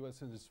the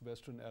US and its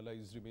Western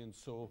allies remain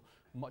so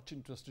much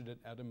interested and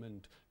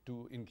adamant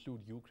to include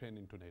Ukraine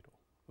into NATO,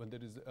 when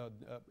there is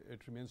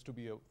it remains to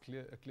be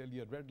clearly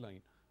a red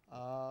line?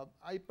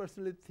 I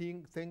personally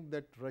think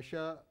that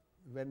Russia,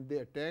 when they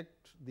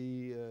attacked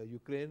the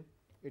Ukraine,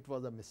 it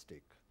was a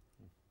mistake.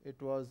 It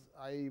was,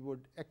 I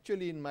would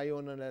actually, in my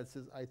own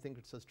analysis, I think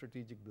it's a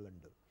strategic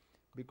blunder.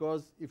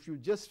 Because if you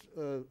just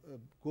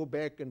go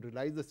back and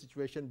realize the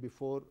situation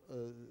before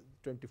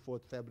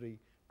 24th February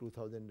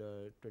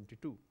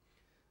 2022,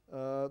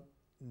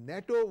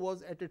 NATO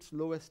was at its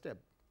lowest step,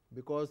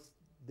 because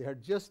they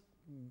had just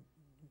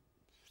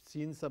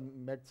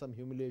met some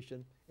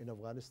humiliation in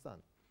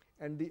Afghanistan.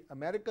 And the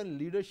American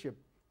leadership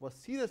was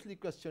seriously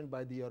questioned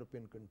by the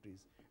European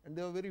countries. And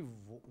there were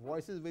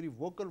very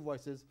vocal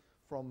voices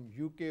from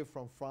UK,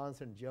 from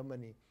France and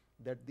Germany,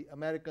 that the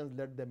Americans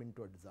led them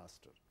into a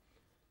disaster.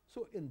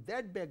 So in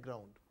that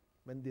background,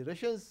 when the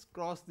Russians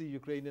crossed the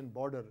Ukrainian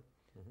border,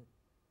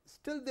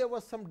 still there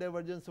was some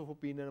divergence of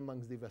opinion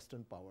amongst the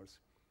Western powers.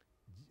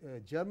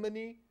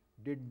 Germany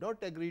did not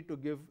agree to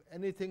give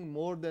anything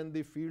more than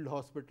the field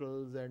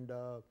hospitals and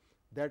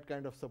that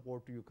kind of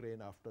support to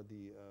Ukraine after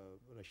the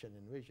Russian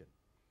invasion.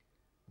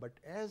 But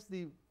as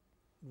the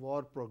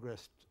war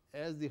progressed,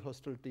 as the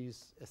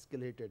hostilities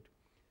escalated,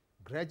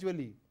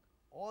 gradually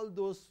all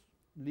those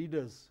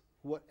leaders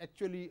who were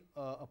actually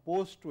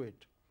opposed to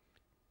it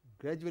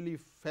gradually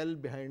fell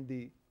behind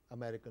the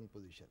American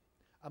position.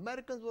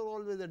 Americans were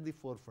always at the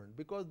forefront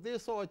because they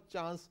saw a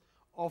chance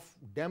of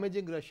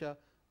damaging Russia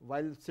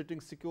while sitting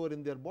secure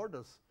in their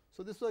borders.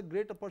 So this was a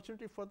great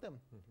opportunity for them.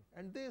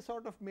 And they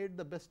sort of made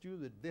the best use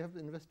of it. They have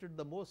invested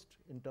the most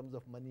in terms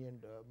of money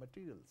and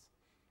materials,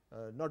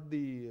 not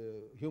the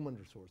human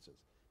resources,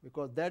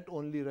 because that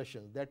only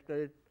Russians, that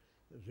credit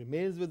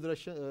remains with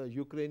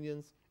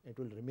Ukrainians, it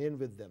will remain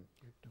with them.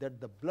 That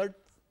the blood,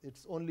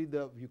 it's only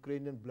the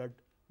Ukrainian blood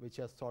which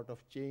has sort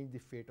of changed the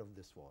fate of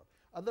this war.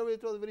 Otherwise,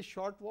 it was a very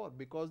short war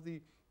because the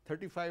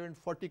 35 and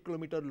 40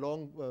 kilometer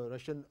long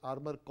Russian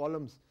armor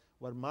columns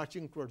were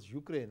marching towards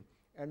Ukraine,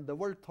 and the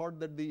world thought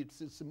that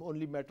it's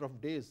only a matter of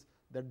days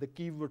that the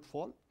Kyiv would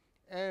fall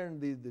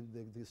and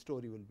the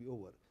story will be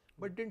over.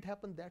 But it didn't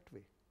happen that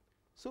way.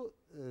 So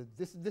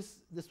this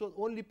was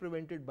only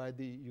prevented by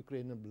the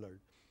Ukrainian blood.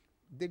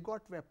 They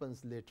got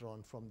weapons later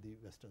on from the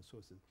Western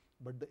sources,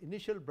 but the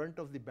initial brunt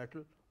of the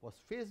battle was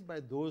faced by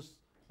those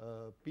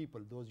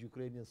people, those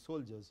Ukrainian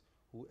soldiers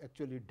who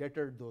actually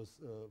deterred those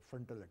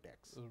frontal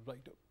attacks.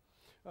 Right.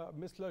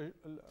 Ms.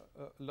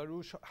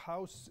 Larouche,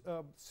 how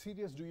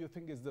serious do you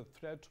think is the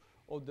threat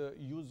of the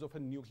use of a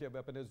nuclear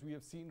weapon? As we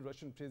have seen,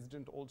 Russian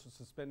president also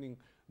suspending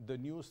the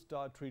new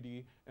START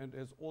treaty and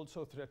has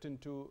also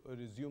threatened to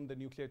resume the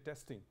nuclear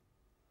testing.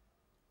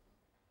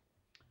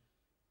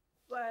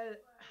 Well,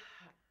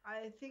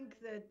 I think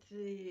that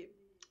the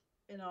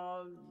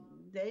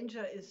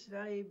danger is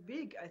very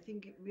big. I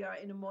think we are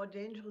in a more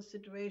dangerous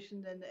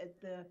situation than at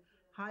the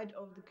height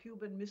of the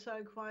Cuban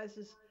Missile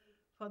Crisis,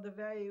 for the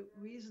very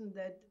reason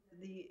that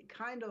the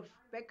kind of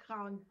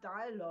background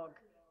dialogue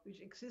which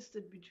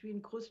existed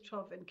between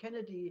Khrushchev and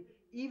Kennedy,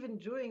 even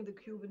during the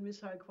Cuban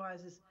Missile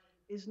Crisis,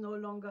 is no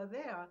longer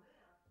there.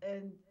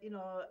 And,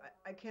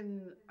 I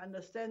can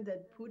understand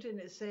that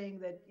Putin is saying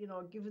that,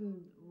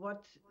 given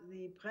what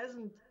the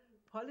present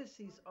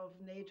policies of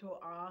NATO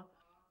are,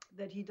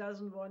 that he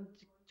doesn't want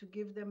to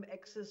give them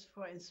access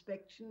for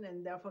inspection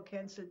and therefore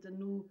canceled the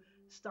new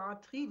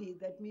START treaty.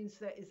 That means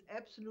there is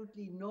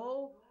absolutely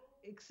no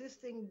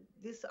existing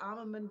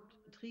disarmament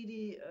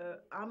treaty,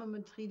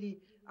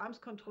 arms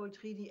control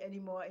treaty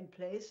anymore in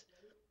place.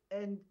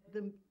 And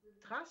the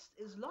trust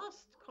is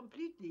lost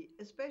completely,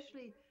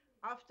 especially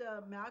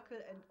after Merkel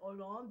and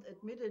Hollande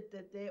admitted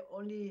that they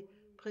only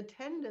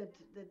pretended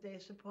that they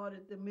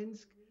supported the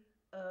Minsk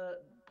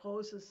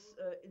process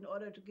in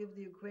order to give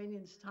the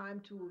Ukrainians time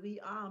to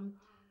rearm.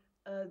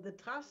 The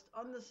trust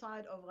on the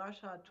side of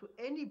Russia to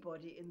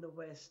anybody in the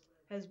West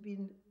has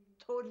been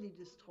totally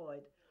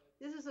destroyed.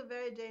 This is a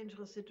very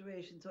dangerous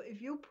situation. So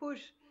if you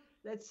push,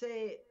 let's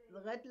say,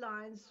 the red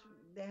lines,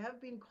 they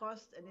have been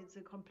crossed, and it's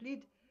a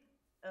complete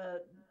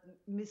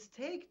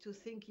mistake to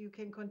think you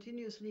can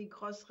continuously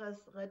cross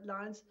red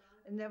lines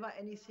and never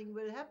anything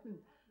will happen.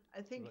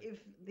 I think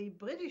if the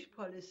British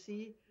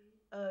policy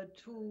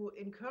to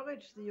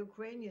encourage the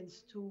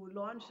Ukrainians to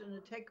launch an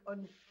attack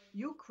on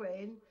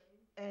Ukraine,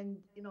 and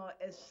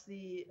as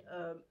the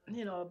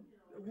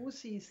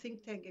Rusi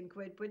think tank in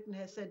Great Britain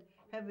has said,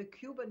 have a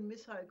Cuban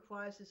Missile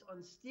Crisis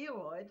on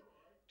steroid,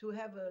 to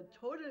have a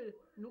total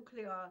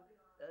nuclear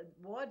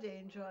war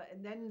danger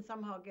and then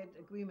somehow get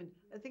agreement.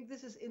 I think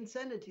this is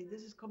insanity.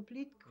 This is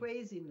complete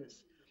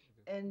craziness.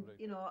 And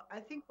I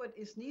think what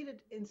is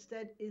needed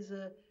instead is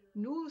a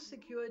new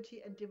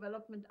security and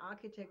development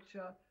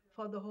architecture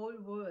for the whole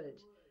world.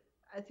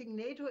 I think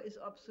NATO is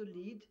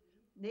obsolete.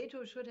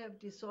 NATO should have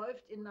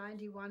dissolved in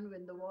 '91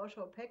 when the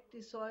Warsaw Pact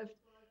dissolved,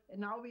 and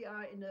now we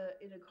are in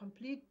a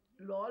complete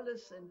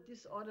lawless and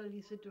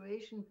disorderly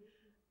situation.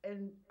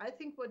 And I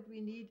think what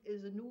we need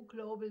is a new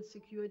global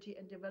security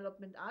and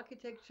development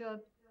architecture.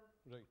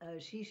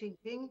 Xi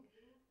Jinping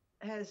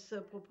has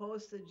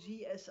proposed the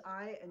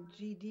GSI and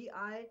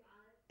GDI,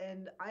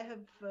 and I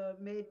have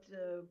made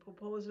a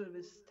proposal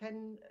with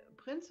 10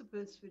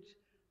 principles which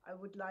I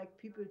would like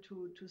people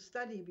to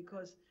study,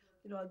 because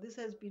this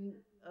has been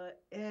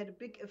had a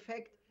big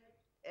effect.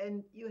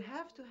 And you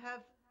have to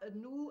have a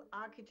new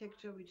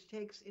architecture which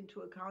takes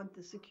into account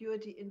the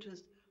security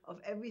interest of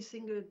every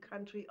single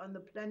country on the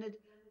planet,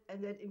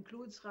 and that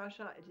includes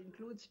Russia, it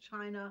includes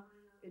China,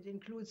 it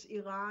includes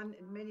Iran,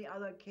 and many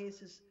other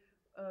cases.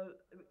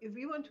 If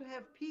we want to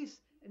have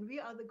peace, and we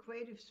are the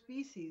creative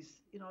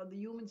species, the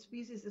human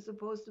species is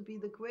supposed to be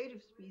the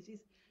creative species,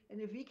 and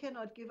if we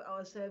cannot give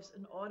ourselves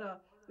an order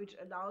which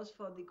allows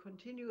for the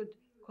continued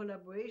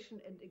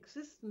collaboration and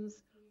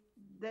existence,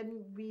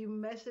 then we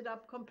mess it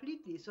up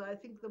completely. So I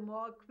think the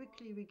more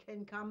quickly we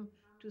can come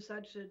to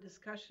such a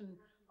discussion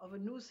of a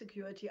new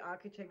security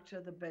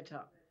architecture, the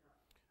better.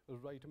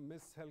 Right,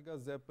 Ms. Helga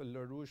Zepp,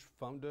 Larouche,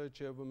 founder,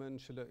 chairwoman,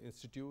 Shiller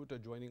Institute,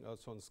 joining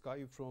us on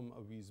Skype from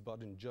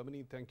Wiesbaden,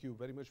 Germany. Thank you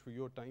very much for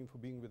your time, for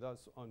being with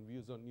us on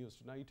Views on News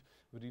tonight.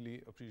 We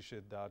really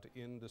appreciate that.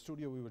 In the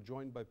studio, we were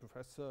joined by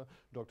Professor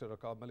Dr.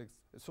 Aqab Malik,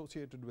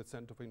 associated with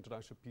Center for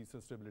International Peace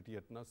and Stability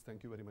at NUST.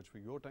 Thank you very much for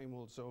your time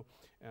also.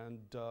 And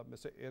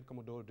Mr. Air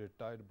Commodore,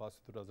 retired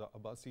Basit Raza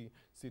Abbasi,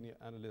 senior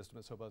analyst.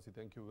 Mr. Abbasi,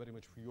 thank you very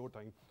much for your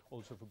time,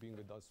 also for being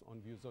with us on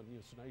Views on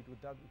News tonight.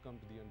 With that, we come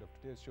to the end of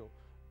today's show.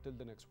 Till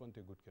the next one,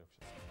 take good care of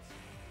yourselves.